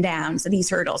ups and downs, these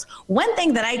hurdles. One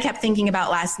thing that I kept thinking about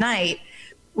last night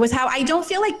was how I don't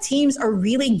feel like teams are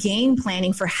really game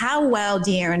planning for how well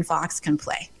De'Aaron Fox can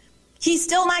play. He's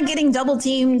still not getting double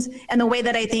teamed in the way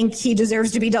that I think he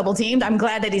deserves to be double teamed. I'm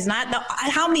glad that he's not.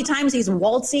 How many times he's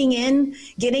waltzing in,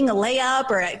 getting a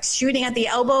layup or shooting at the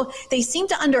elbow. They seem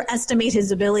to underestimate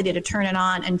his ability to turn it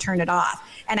on and turn it off.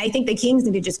 And I think the Kings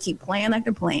need to just keep playing like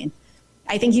they're playing.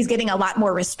 I think he's getting a lot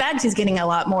more respect. He's getting a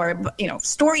lot more,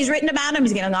 stories written about him.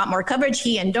 He's getting a lot more coverage,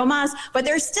 he and Domas, but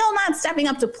they're still not stepping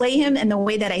up to play him in the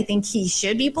way that I think he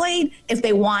should be played if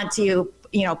they want to,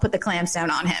 put the clamps down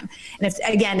on him. And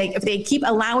if they keep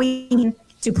allowing him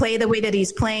to play the way that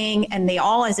he's playing and they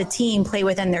all as a team play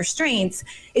within their strengths,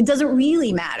 it doesn't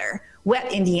really matter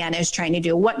what Indiana is trying to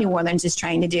do, what New Orleans is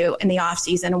trying to do in the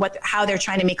offseason, how they're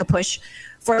trying to make a push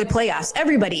for the playoffs.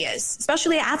 Everybody is,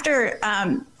 especially after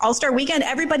All-Star Weekend,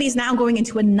 everybody's now going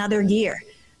into another gear.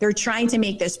 They're trying to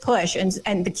make this push,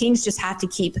 and the Kings just have to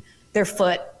keep their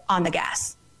foot on the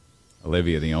gas.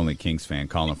 Olivia, the only Kings fan,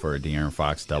 calling for a De'Aaron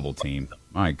Fox double team.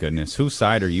 My goodness, whose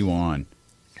side are you on?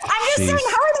 I'm just saying, how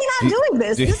are they not doing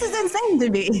this? This is insane to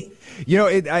me.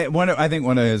 I think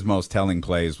one of his most telling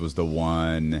plays was the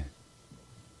one.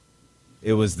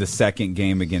 It was the second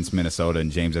game against Minnesota,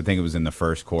 and James, I think it was in the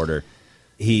first quarter.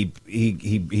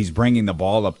 He's bringing the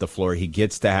ball up the floor. He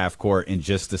gets to half court and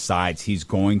just decides he's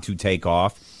going to take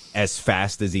off as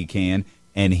fast as he can,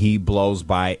 and he blows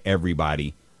by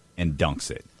everybody and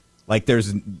dunks it. Like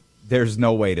there's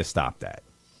no way to stop that.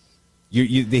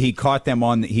 He caught them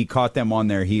on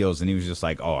their heels, and he was just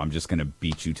like, "Oh, I'm just going to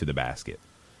beat you to the basket."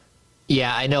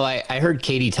 Yeah, I know. I heard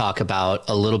Katie talk about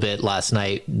a little bit last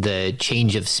night the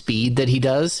change of speed that he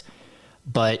does,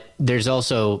 but there's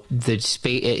also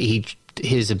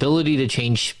his ability to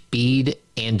change speed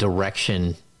and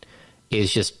direction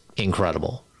is just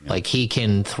incredible. Yeah. Like he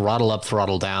can throttle up,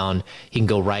 throttle down. He can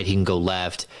go right. He can go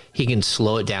left. He can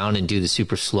slow it down and do the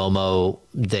super slow-mo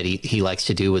that he likes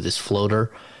to do with his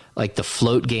floater. Like the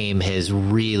float game has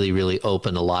really, really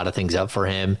opened a lot of things up for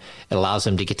him. It allows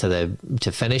him to get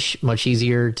to finish much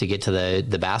easier, to get to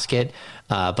the basket.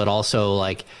 But also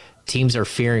like teams are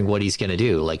fearing what he's going to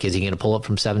do. Like, is he going to pull up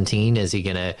from 17? Is he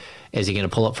going to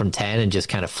pull up from 10 and just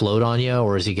kind of float on you?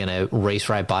 Or is he going to race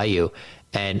right by you?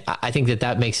 And I think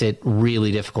that makes it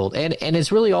really difficult. And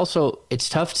it's really also, it's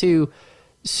tough to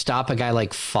stop a guy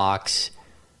like Fox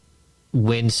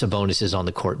when Sabonis is on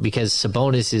the court, because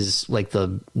Sabonis is like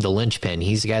the linchpin.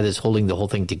 He's the guy that's holding the whole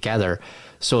thing together.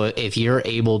 So if you're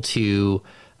able to,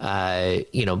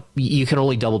 you can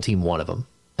only double team one of them,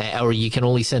 or you can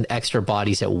only send extra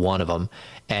bodies at one of them.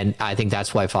 And I think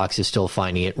that's why Fox is still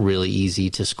finding it really easy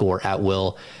to score at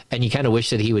will. And you kind of wish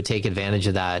that he would take advantage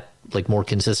of that like more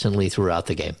consistently throughout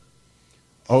the game.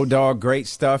 Oh, dog, great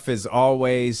stuff as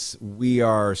always. We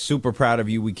are super proud of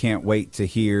you. We can't wait to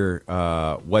hear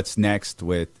what's next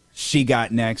with She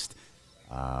Got Next.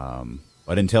 But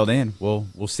until then,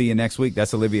 we'll see you next week.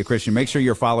 That's Olivia Christian. Make sure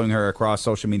you're following her across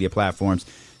social media platforms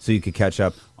so you can catch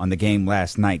up on the game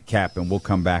last night, Cap, and we'll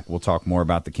come back. We'll talk more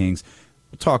about the Kings.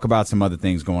 We'll talk about some other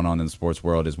things going on in the sports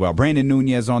world as well. Brandon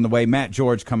Nunez on the way. Matt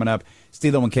George coming up.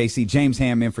 Stilo and KC. James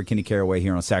Ham in for Kenny Caraway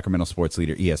here on Sacramento Sports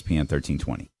Leader, ESPN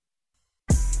 1320.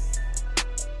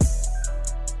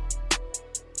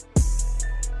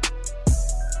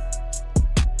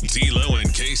 D'Lo and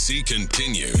KC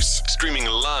continues, streaming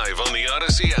live on the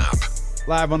Odyssey app.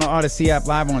 live on the Odyssey app,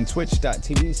 live on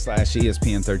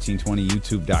twitch.tv/ESPN1320,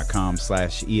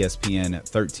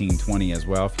 youtube.com/ESPN1320 as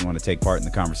well if you want to take part in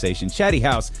the conversation. Chatty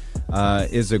House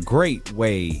is a great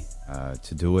way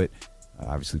to do it.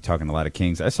 Obviously talking a lot of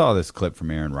Kings. I saw this clip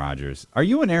from Aaron Rodgers. Are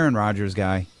you an Aaron Rodgers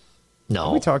guy?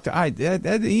 No. We talked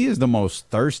to he is the most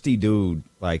thirsty dude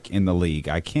like in the league.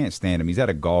 I can't stand him. He's at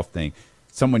a golf thing.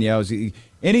 Someone yells,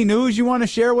 "Any news you want to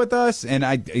share with us?" And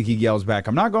he yells back,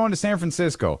 "I'm not going to San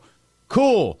Francisco."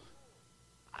 Cool.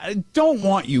 I don't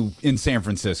want you in San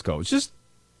Francisco. Just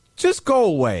go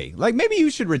away. Like maybe you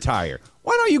should retire.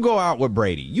 Why don't you go out with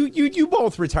Brady? You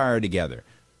both retire together.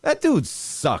 That dude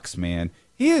sucks, man.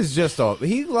 He is just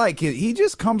he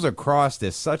just comes across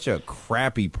as such a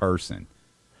crappy person.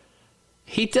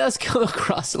 He does come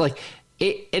across like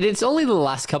it, and it's only the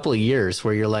last couple of years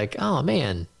where you're like, oh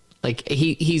man, like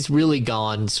he's really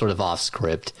gone sort of off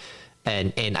script,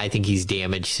 and I think he's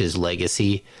damaged his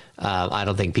legacy. I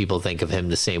don't think people think of him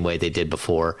the same way they did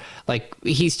before. Like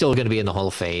he's still going to be in the Hall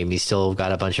of Fame. He's still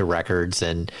got a bunch of records,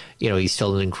 and he's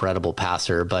still an incredible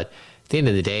passer. But at the end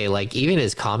of the day, like even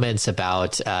his comments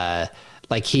about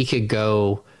like he could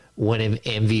go win an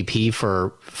MVP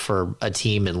for a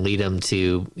team and lead them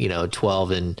to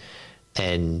 12 and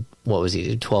what was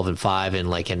he 12-5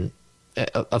 and like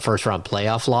a first round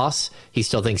playoff loss. He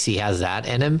still thinks he has that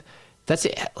in him. That's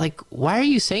it. Like, why are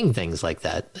you saying things like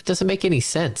that? It doesn't make any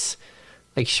sense.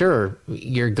 Like, sure,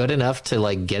 you're good enough to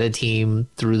like get a team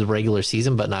through the regular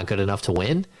season, but not good enough to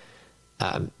win.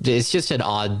 It's just an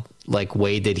odd like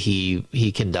way that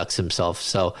he conducts himself.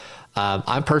 So I'm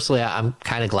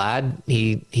kind of glad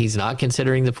he's not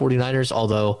considering the 49ers,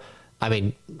 although, I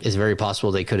mean, it's very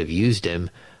possible they could have used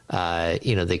him.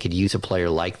 They could use a player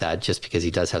like that just because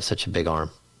he does have such a big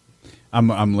arm.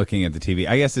 I'm looking at the TV.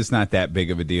 I guess it's not that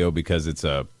big of a deal because it's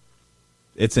an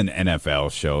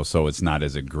NFL show, so it's not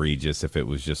as egregious if it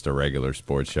was just a regular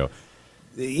sports show.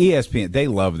 The ESPN, they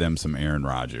love them some Aaron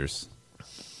Rodgers.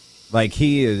 Like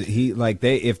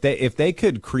if they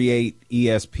could create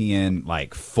ESPN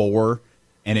like 4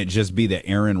 and it just be the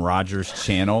Aaron Rodgers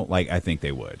channel, like I think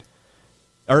they would.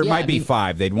 Or it might be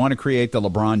 5. They'd want to create the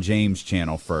LeBron James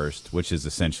channel first, which is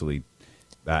essentially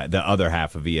the other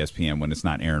half of ESPN when it's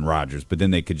not Aaron Rodgers. But then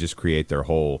they could just create their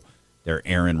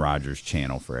Aaron Rodgers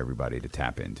channel for everybody to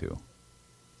tap into.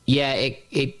 Yeah,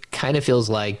 it kind of feels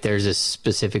like there's a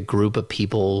specific group of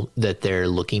people that they're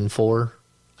looking for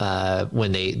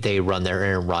when they run their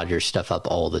Aaron Rodgers stuff up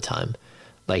all the time.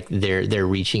 Like they're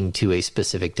reaching to a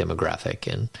specific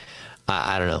demographic, and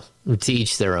I don't know, to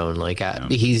each their own. Like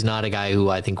he's not a guy who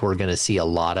I think we're going to see a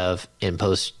lot of in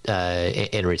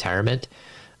retirement.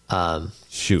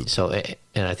 Shoot. So,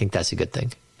 and I think that's a good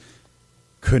thing.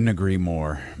 Couldn't agree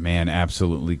more, man.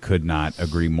 Absolutely could not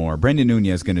agree more. Brendan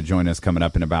Nunez is going to join us coming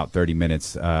up in about 30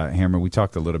 minutes. Hammer, we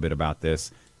talked a little bit about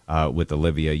this with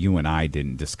Olivia. You and I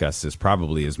didn't discuss this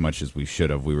probably as much as we should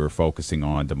have. We were focusing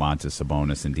on Domantas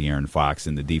Sabonis and De'Aaron Fox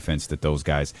and the defense that those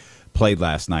guys played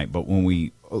last night. But when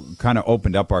we kind of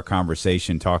opened up our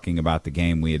conversation talking about the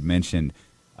game, we had mentioned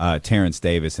Terrence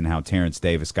Davis and how Terrence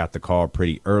Davis got the call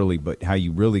pretty early, but how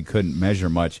you really couldn't measure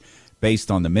much based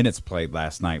on the minutes played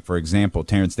last night. For example,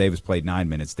 Terrence Davis played 9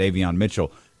 minutes. Davion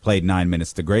Mitchell played 9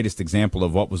 minutes. The greatest example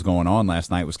of what was going on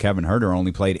last night was Kevin Huerter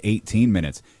only played 18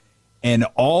 minutes. And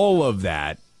all of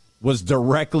that was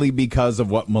directly because of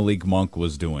what Malik Monk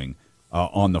was doing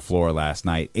on the floor last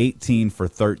night. 18 for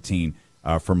 13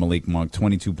 for Malik Monk,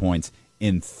 22 points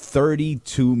in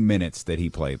 32 minutes that he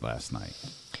played last night.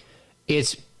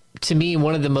 It's, to me,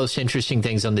 one of the most interesting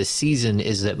things on this season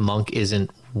is that Monk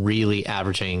isn't really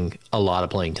averaging a lot of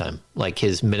playing time. Like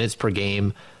his minutes per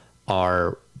game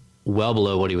are well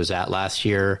below what he was at last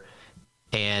year.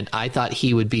 And I thought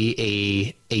he would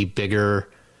be a bigger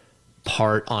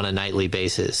part on a nightly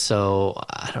basis. So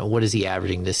I don't know, what is he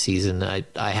averaging this season?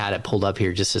 I had it pulled up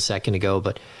here just a second ago,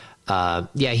 but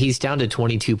he's down to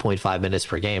 22.5 minutes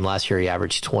per game. Last year he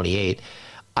averaged 28.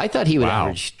 I thought he would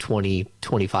average 20,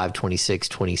 25, 26,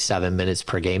 27 minutes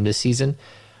per game this season.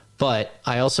 But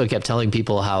I also kept telling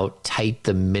people how tight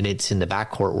the minutes in the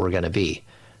backcourt were going to be.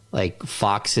 Like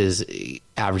Fox is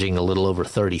averaging a little over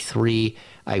 33.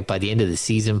 By the end of the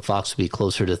season, Fox will be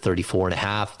closer to 34 and a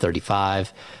half,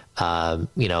 35.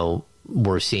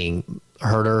 We're seeing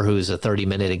Huerter, who's a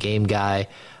 30-minute a game guy.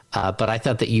 But I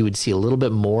thought that you would see a little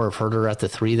bit more of Huerter at the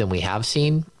 3 than we have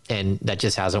seen. And that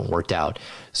just hasn't worked out.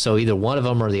 So either one of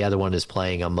them or the other one is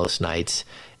playing on most nights.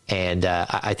 And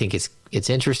I think it's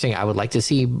interesting. I would like to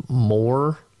see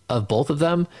more of both of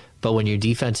them. But when your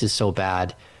defense is so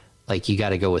bad, like you got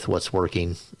to go with what's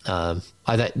working. I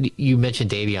thought you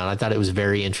mentioned Davion. I thought it was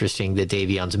very interesting that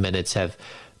Davion's minutes have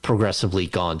progressively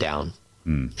gone down.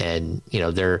 And,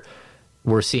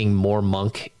 we're seeing more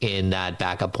Monk in that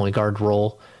backup point guard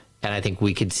role. And I think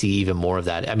we could see even more of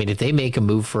that. I mean, if they make a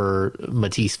move for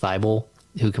Matisse Thybulle,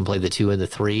 who can play the 2 and the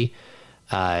 3,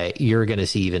 you're going to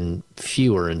see even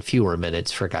fewer and fewer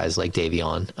minutes for guys like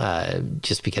Davion,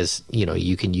 just because,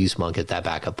 you can use Monk at that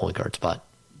backup point guard spot.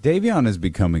 Davion is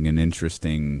becoming an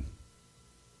interesting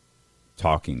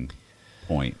talking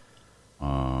point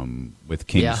with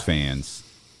Kings fans,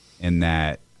 in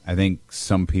that I think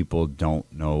some people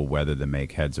don't know whether to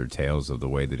make heads or tails of the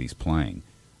way that he's playing.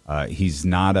 He's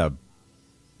not a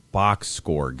box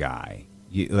score guy.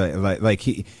 Like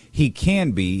he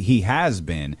can be, he has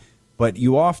been, but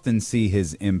you often see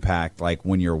his impact. Like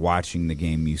when you're watching the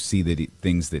game, you see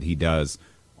things that he does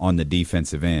on the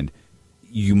defensive end.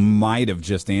 You might have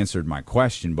just answered my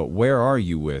question, but where are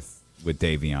you with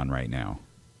Davion right now?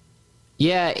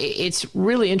 Yeah, it's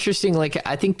really interesting. Like,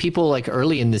 I think people like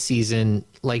early in the season,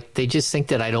 like they just think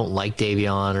that I don't like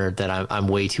Davion or that I'm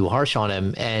way too harsh on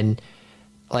him. And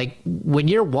like when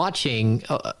you're watching,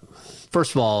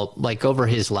 first of all, like over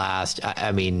his last,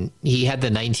 I mean, he had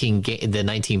the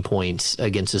 19 points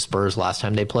against the Spurs last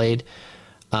time they played.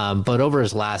 But over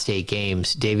his last 8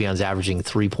 games, Davion's averaging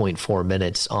 3.4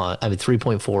 minutes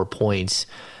 3.4 points,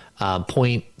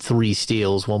 0.3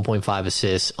 steals, 1.5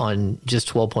 assists on just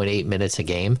 12.8 minutes a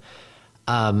game.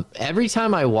 Every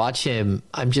time I watch him,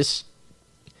 I'm just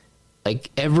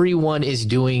like, everyone is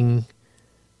doing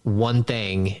one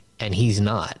thing and he's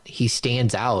not. He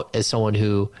stands out as someone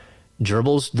who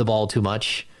dribbles the ball too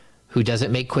much, who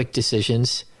doesn't make quick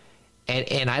decisions.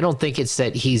 And I don't think it's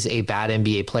that he's a bad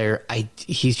NBA player.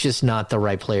 He's just not the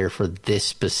right player for this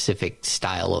specific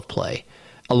style of play.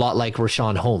 A lot like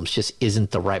Richaun Holmes just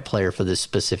isn't the right player for this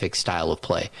specific style of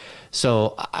play.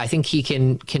 So I think he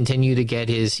can continue to get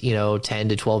his, 10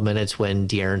 to 12 minutes when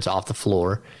De'Aaron's off the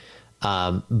floor.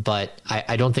 But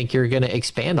I don't think you're going to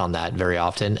expand on that very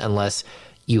often unless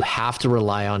you have to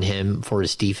rely on him for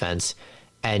his defense.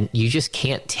 And you just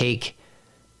can't take,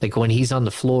 like when he's on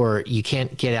the floor, you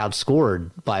can't get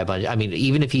outscored by a bunch. I mean,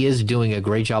 even if he is doing a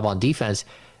great job on defense,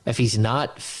 if he's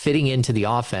not fitting into the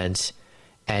offense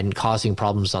and causing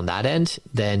problems on that end,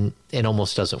 then it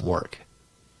almost doesn't work.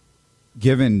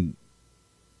 Given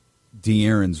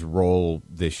De'Aaron's role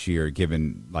this year,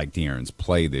 given like De'Aaron's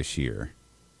play this year,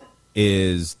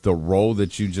 is the role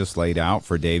that you just laid out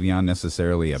for Davion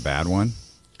necessarily a bad one?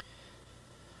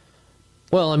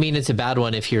 Well, I mean, it's a bad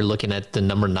one if you're looking at the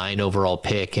number 9 overall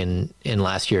pick in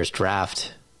last year's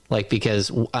draft. Like,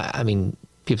 because, I mean,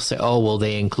 people say, oh, well,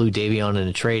 they include Davion in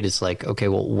a trade. It's like, okay,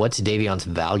 well, what's Davion's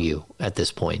value at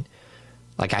this point?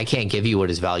 Like, I can't give you what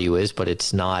his value is, but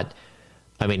it's not,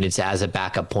 I mean, it's as a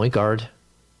backup point guard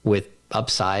with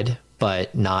upside,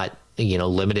 but not,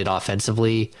 limited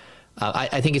offensively.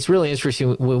 I think it's really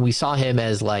interesting when we saw him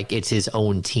as like it's his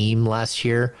own team last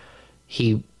year.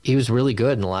 He was really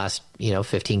good in the last,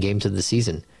 15 games of the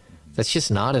season. That's just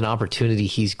not an opportunity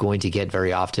he's going to get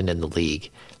very often in the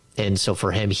league. And so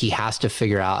for him, he has to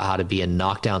figure out how to be a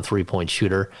knockdown 3-point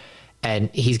shooter. And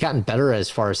he's gotten better as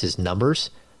far as his numbers.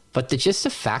 But just the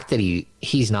fact that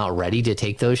he's not ready to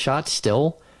take those shots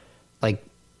still, like,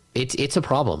 it's a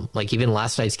problem. Like, even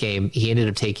last night's game, he ended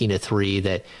up taking a 3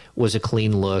 that was a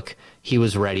clean look he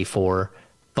was ready for.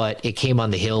 But it came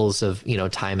on the heels of,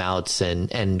 timeouts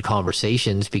and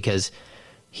conversations, because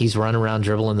he's running around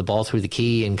dribbling the ball through the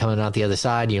key and coming out the other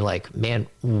side. And you're like, man,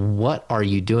 what are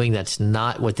you doing? That's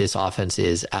not what this offense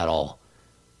is at all.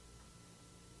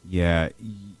 Yeah,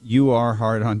 you are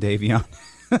hard on Davion.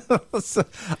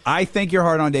 I think you're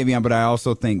hard on Davion, but I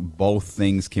also think both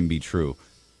things can be true.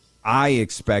 I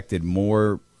expected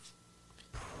more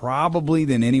probably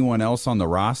than anyone else on the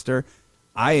roster.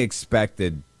 I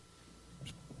expected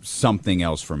something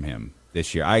else from him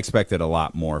this year. I expected a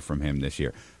lot more from him this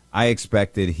year. I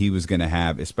expected he was going to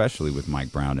have, especially with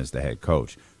Mike Brown as the head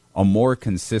coach, a more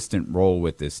consistent role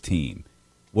with this team,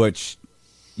 which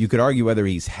you could argue whether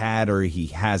he's had or he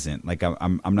hasn't. Like,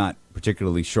 I'm not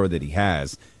particularly sure that he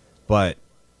has, but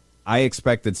I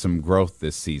expected some growth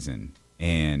this season,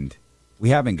 and we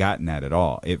haven't gotten that at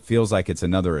all. It feels like it's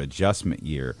another adjustment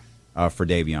year for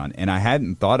Davion, and I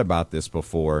hadn't thought about this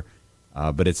before,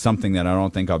 but it's something that I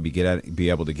don't think I'll be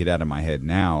able to get out of my head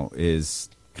now, is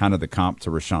kind of the comp to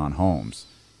Richaun Holmes.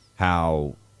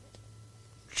 How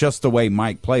just the way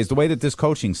Mike plays, the way that this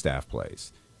coaching staff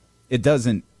plays, it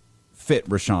doesn't fit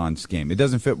Richaun's game. It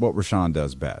doesn't fit what Richaun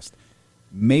does best.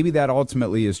 Maybe that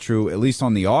ultimately is true, at least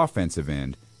on the offensive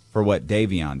end, for what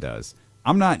Davion does.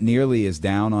 I'm not nearly as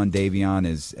down on Davion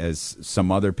as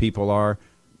some other people are,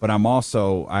 but I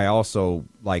also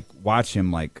like watch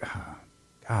him like,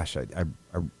 gosh, I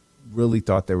really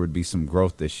thought there would be some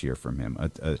growth this year from him.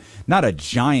 Not a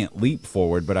giant leap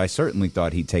forward, but I certainly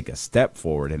thought he'd take a step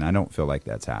forward, and I don't feel like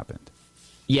that's happened.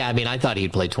 Yeah, I mean, I thought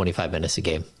he'd play 25 minutes a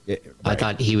game. Right. I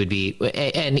thought he would be,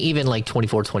 and even like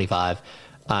 24, 25.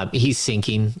 He's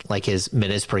sinking, like his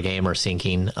minutes per game are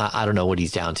sinking. I don't know what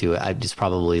he's down to. It's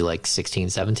probably like 16,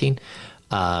 17.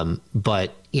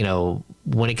 But,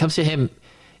 when it comes to him,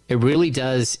 it really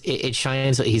does, it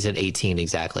shines, he's at 18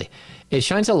 exactly. It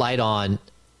shines a light on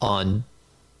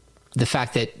the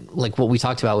fact that, like what we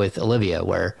talked about with Olivia,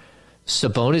 where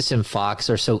Sabonis and Fox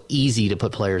are so easy to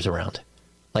put players around.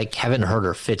 Like Kevin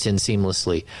Huerter fits in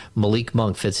seamlessly. Malik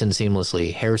Monk fits in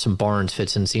seamlessly. Harrison Barnes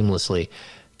fits in seamlessly.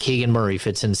 Keegan Murray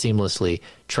fits in seamlessly.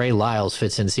 Trey Lyles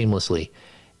fits in seamlessly.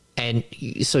 And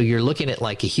so you're looking at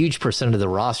like a huge percent of the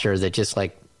roster that just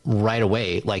like right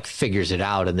away, like figures it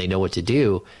out and they know what to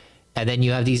do. And then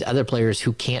you have these other players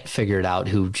who can't figure it out,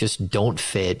 who just don't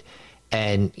fit.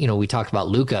 And, we talked about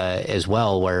Luka as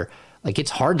well, where like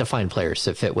it's hard to find players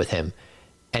that fit with him.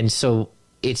 And so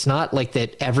it's not like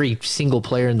that every single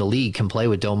player in the league can play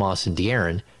with Domas and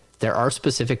De'Aaron. There are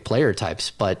specific player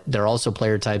types, but there are also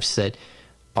player types that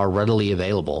are readily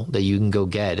available that you can go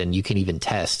get and you can even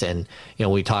test. And,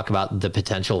 we talk about the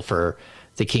potential for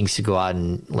the Kings to go out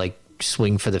and like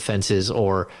swing for the fences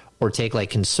or take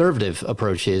like conservative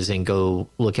approaches and go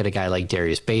look at a guy like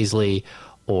Darius Bazley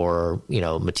or,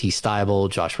 Matisse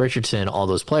Thybulle, Josh Richardson, all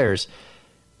those players.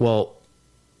 Well,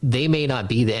 they may not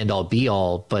be the end all be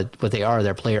all, but what they are,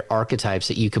 they're player archetypes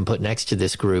that you can put next to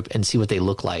this group and see what they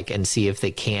look like and see if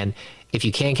you can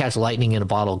catch lightning in a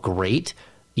bottle, great.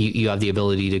 You have the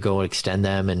ability to go extend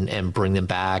them and bring them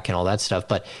back and all that stuff.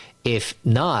 But if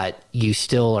not, you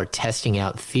still are testing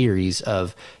out theories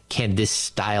of, can this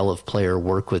style of player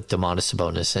work with Domantas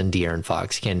Sabonis and De'Aaron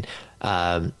Fox? Can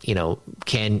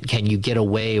you get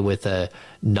away with a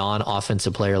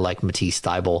non-offensive player like Matisse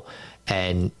Thybulle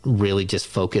and really just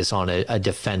focus on a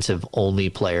defensive only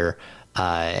player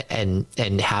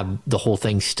and have the whole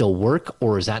thing still work,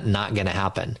 or is that not going to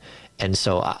happen? And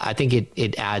so I think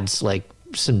it adds like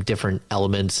some different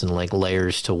elements and like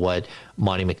layers to what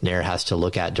Monty McNair has to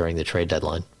look at during the trade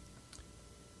deadline.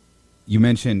 You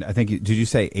mentioned, I think, did you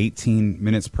say 18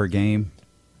 minutes per game?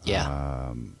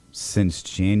 Yeah. Since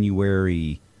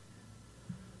January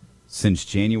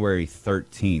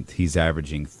 13th, he's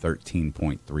averaging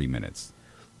 13.3 minutes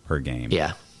per game.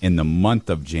 Yeah. In the month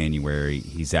of January,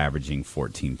 he's averaging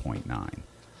 14.9.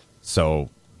 So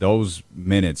those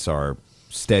minutes are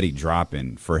steady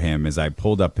dropping for him. As I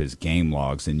pulled up his game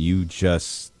logs, and you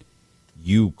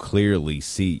clearly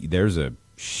see there's a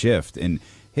shift, and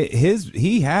it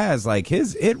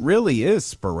really is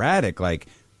sporadic. Like,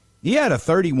 he had a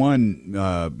 31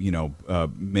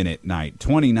 minute night,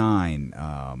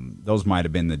 29. Those might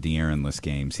have been the De'Aaron-less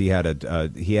games. He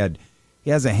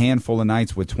has a handful of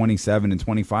nights with 27 and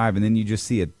 25, and then you just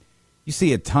see a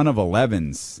ton of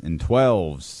 11s and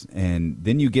 12s, and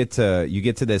then you get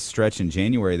to this stretch in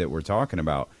January that we're talking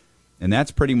about, and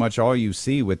that's pretty much all you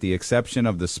see, with the exception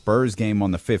of the Spurs game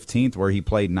on the 15th where he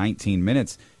played 19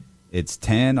 minutes. It's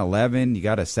 10, 11, you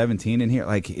got a 17 in here.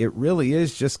 Like, it really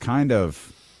is just kind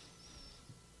of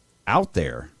out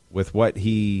there with what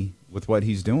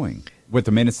he's doing, with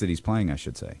the minutes that he's playing, I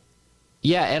should say.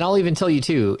 Yeah, and I'll even tell you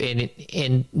too,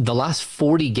 in the last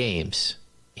 40 games,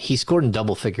 he scored in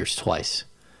double figures twice.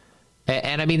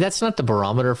 And I mean, that's not the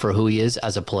barometer for who he is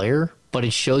as a player, but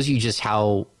it shows you just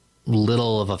how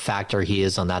little of a factor he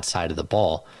is on that side of the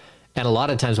ball. And a lot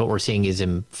of times what we're seeing is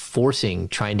him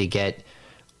trying to get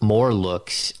more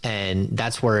looks, and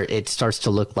that's where it starts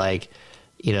to look like,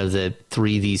 the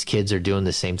three of these kids are doing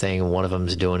the same thing, and one of them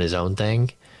is doing his own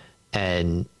thing.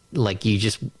 And like,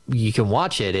 you can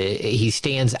watch it. He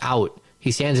stands out.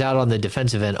 He stands out on the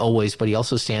defensive end always, but he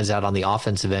also stands out on the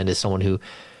offensive end as someone who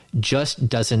just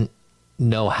doesn't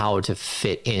know how to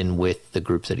fit in with the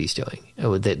groups that he's doing,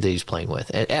 that he's playing with.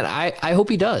 And I hope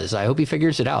he does. I hope he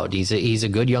figures it out. He's a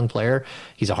good young player.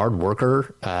 He's a hard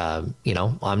worker. I'm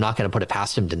not going to put it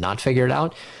past him to not figure it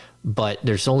out, but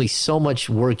there's only so much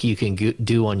work you can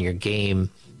do on your game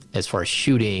as far as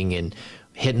shooting and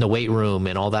hitting the weight room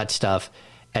and all that stuff.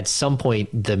 At some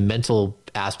point, the mental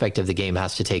aspect of the game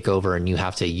has to take over, and you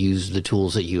have to use the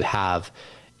tools that you have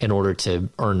in order to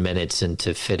earn minutes and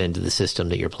to fit into the system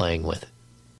that you're playing with.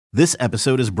 This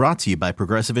episode is brought to you by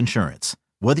Progressive Insurance.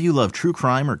 Whether you love true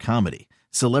crime or comedy,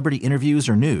 celebrity interviews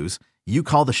or news, you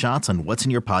call the shots on what's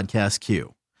in your podcast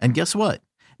queue. And guess what?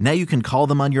 Now you can call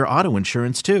them on your auto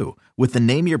insurance too, with the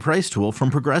Name Your Price tool from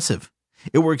Progressive.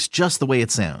 It works just the way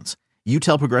it sounds. You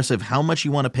tell Progressive how much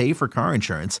you want to pay for car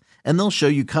insurance, and they'll show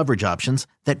you coverage options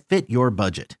that fit your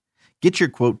budget. Get your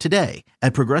quote today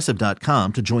at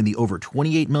Progressive.com to join the over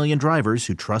 28 million drivers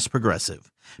who trust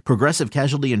Progressive. Progressive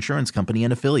Casualty Insurance Company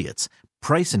and Affiliates.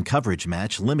 Price and coverage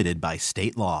match limited by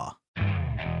state law.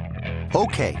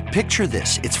 Okay, picture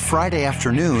this. It's Friday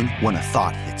afternoon when a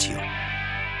thought hits you.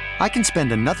 I can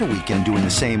spend another weekend doing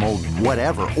the same old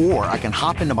whatever, or I can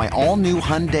hop into my all-new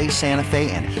Hyundai Santa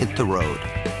Fe and hit the road.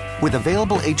 With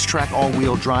available H-Track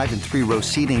all-wheel drive and 3-row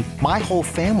seating, my whole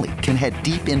family can head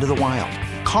deep into the wild.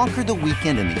 Conquer the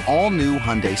weekend in the all-new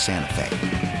Hyundai Santa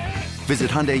Fe.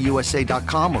 Visit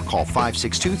HyundaiUSA.com or call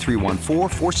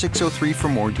 562-314-4603 for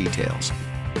more details.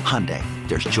 Hyundai,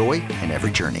 there's joy in every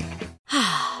journey.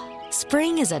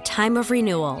 Spring is a time of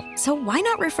renewal, so why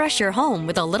not refresh your home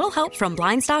with a little help from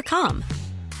Blinds.com?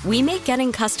 We make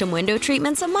getting custom window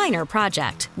treatments a minor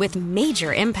project with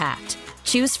major impact.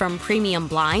 Choose from premium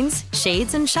blinds,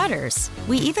 shades, and shutters.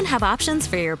 We even have options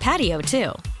for your patio,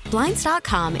 too.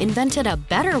 Blinds.com invented a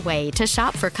better way to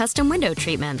shop for custom window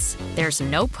treatments. There's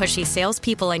no pushy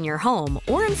salespeople in your home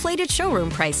or inflated showroom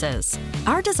prices.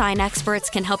 Our design experts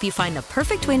can help you find the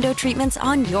perfect window treatments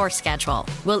on your schedule.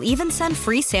 We'll even send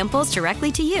free samples directly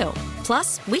to you.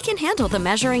 Plus, we can handle the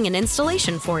measuring and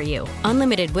installation for you.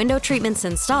 Unlimited window treatments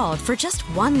installed for just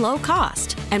one low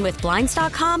cost. And with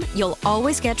Blinds.com, you'll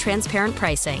always get transparent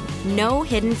pricing. No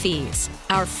hidden fees.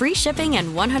 Our free shipping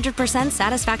and 100%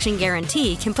 satisfaction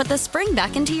guarantee can put the spring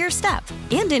back into your step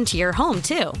and into your home,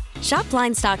 too. Shop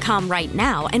Blinds.com right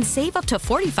now and save up to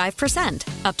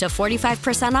 45%. Up to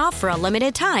 45% off for a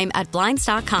limited time at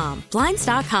Blinds.com.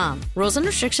 Blinds.com. Rules and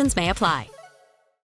restrictions may apply.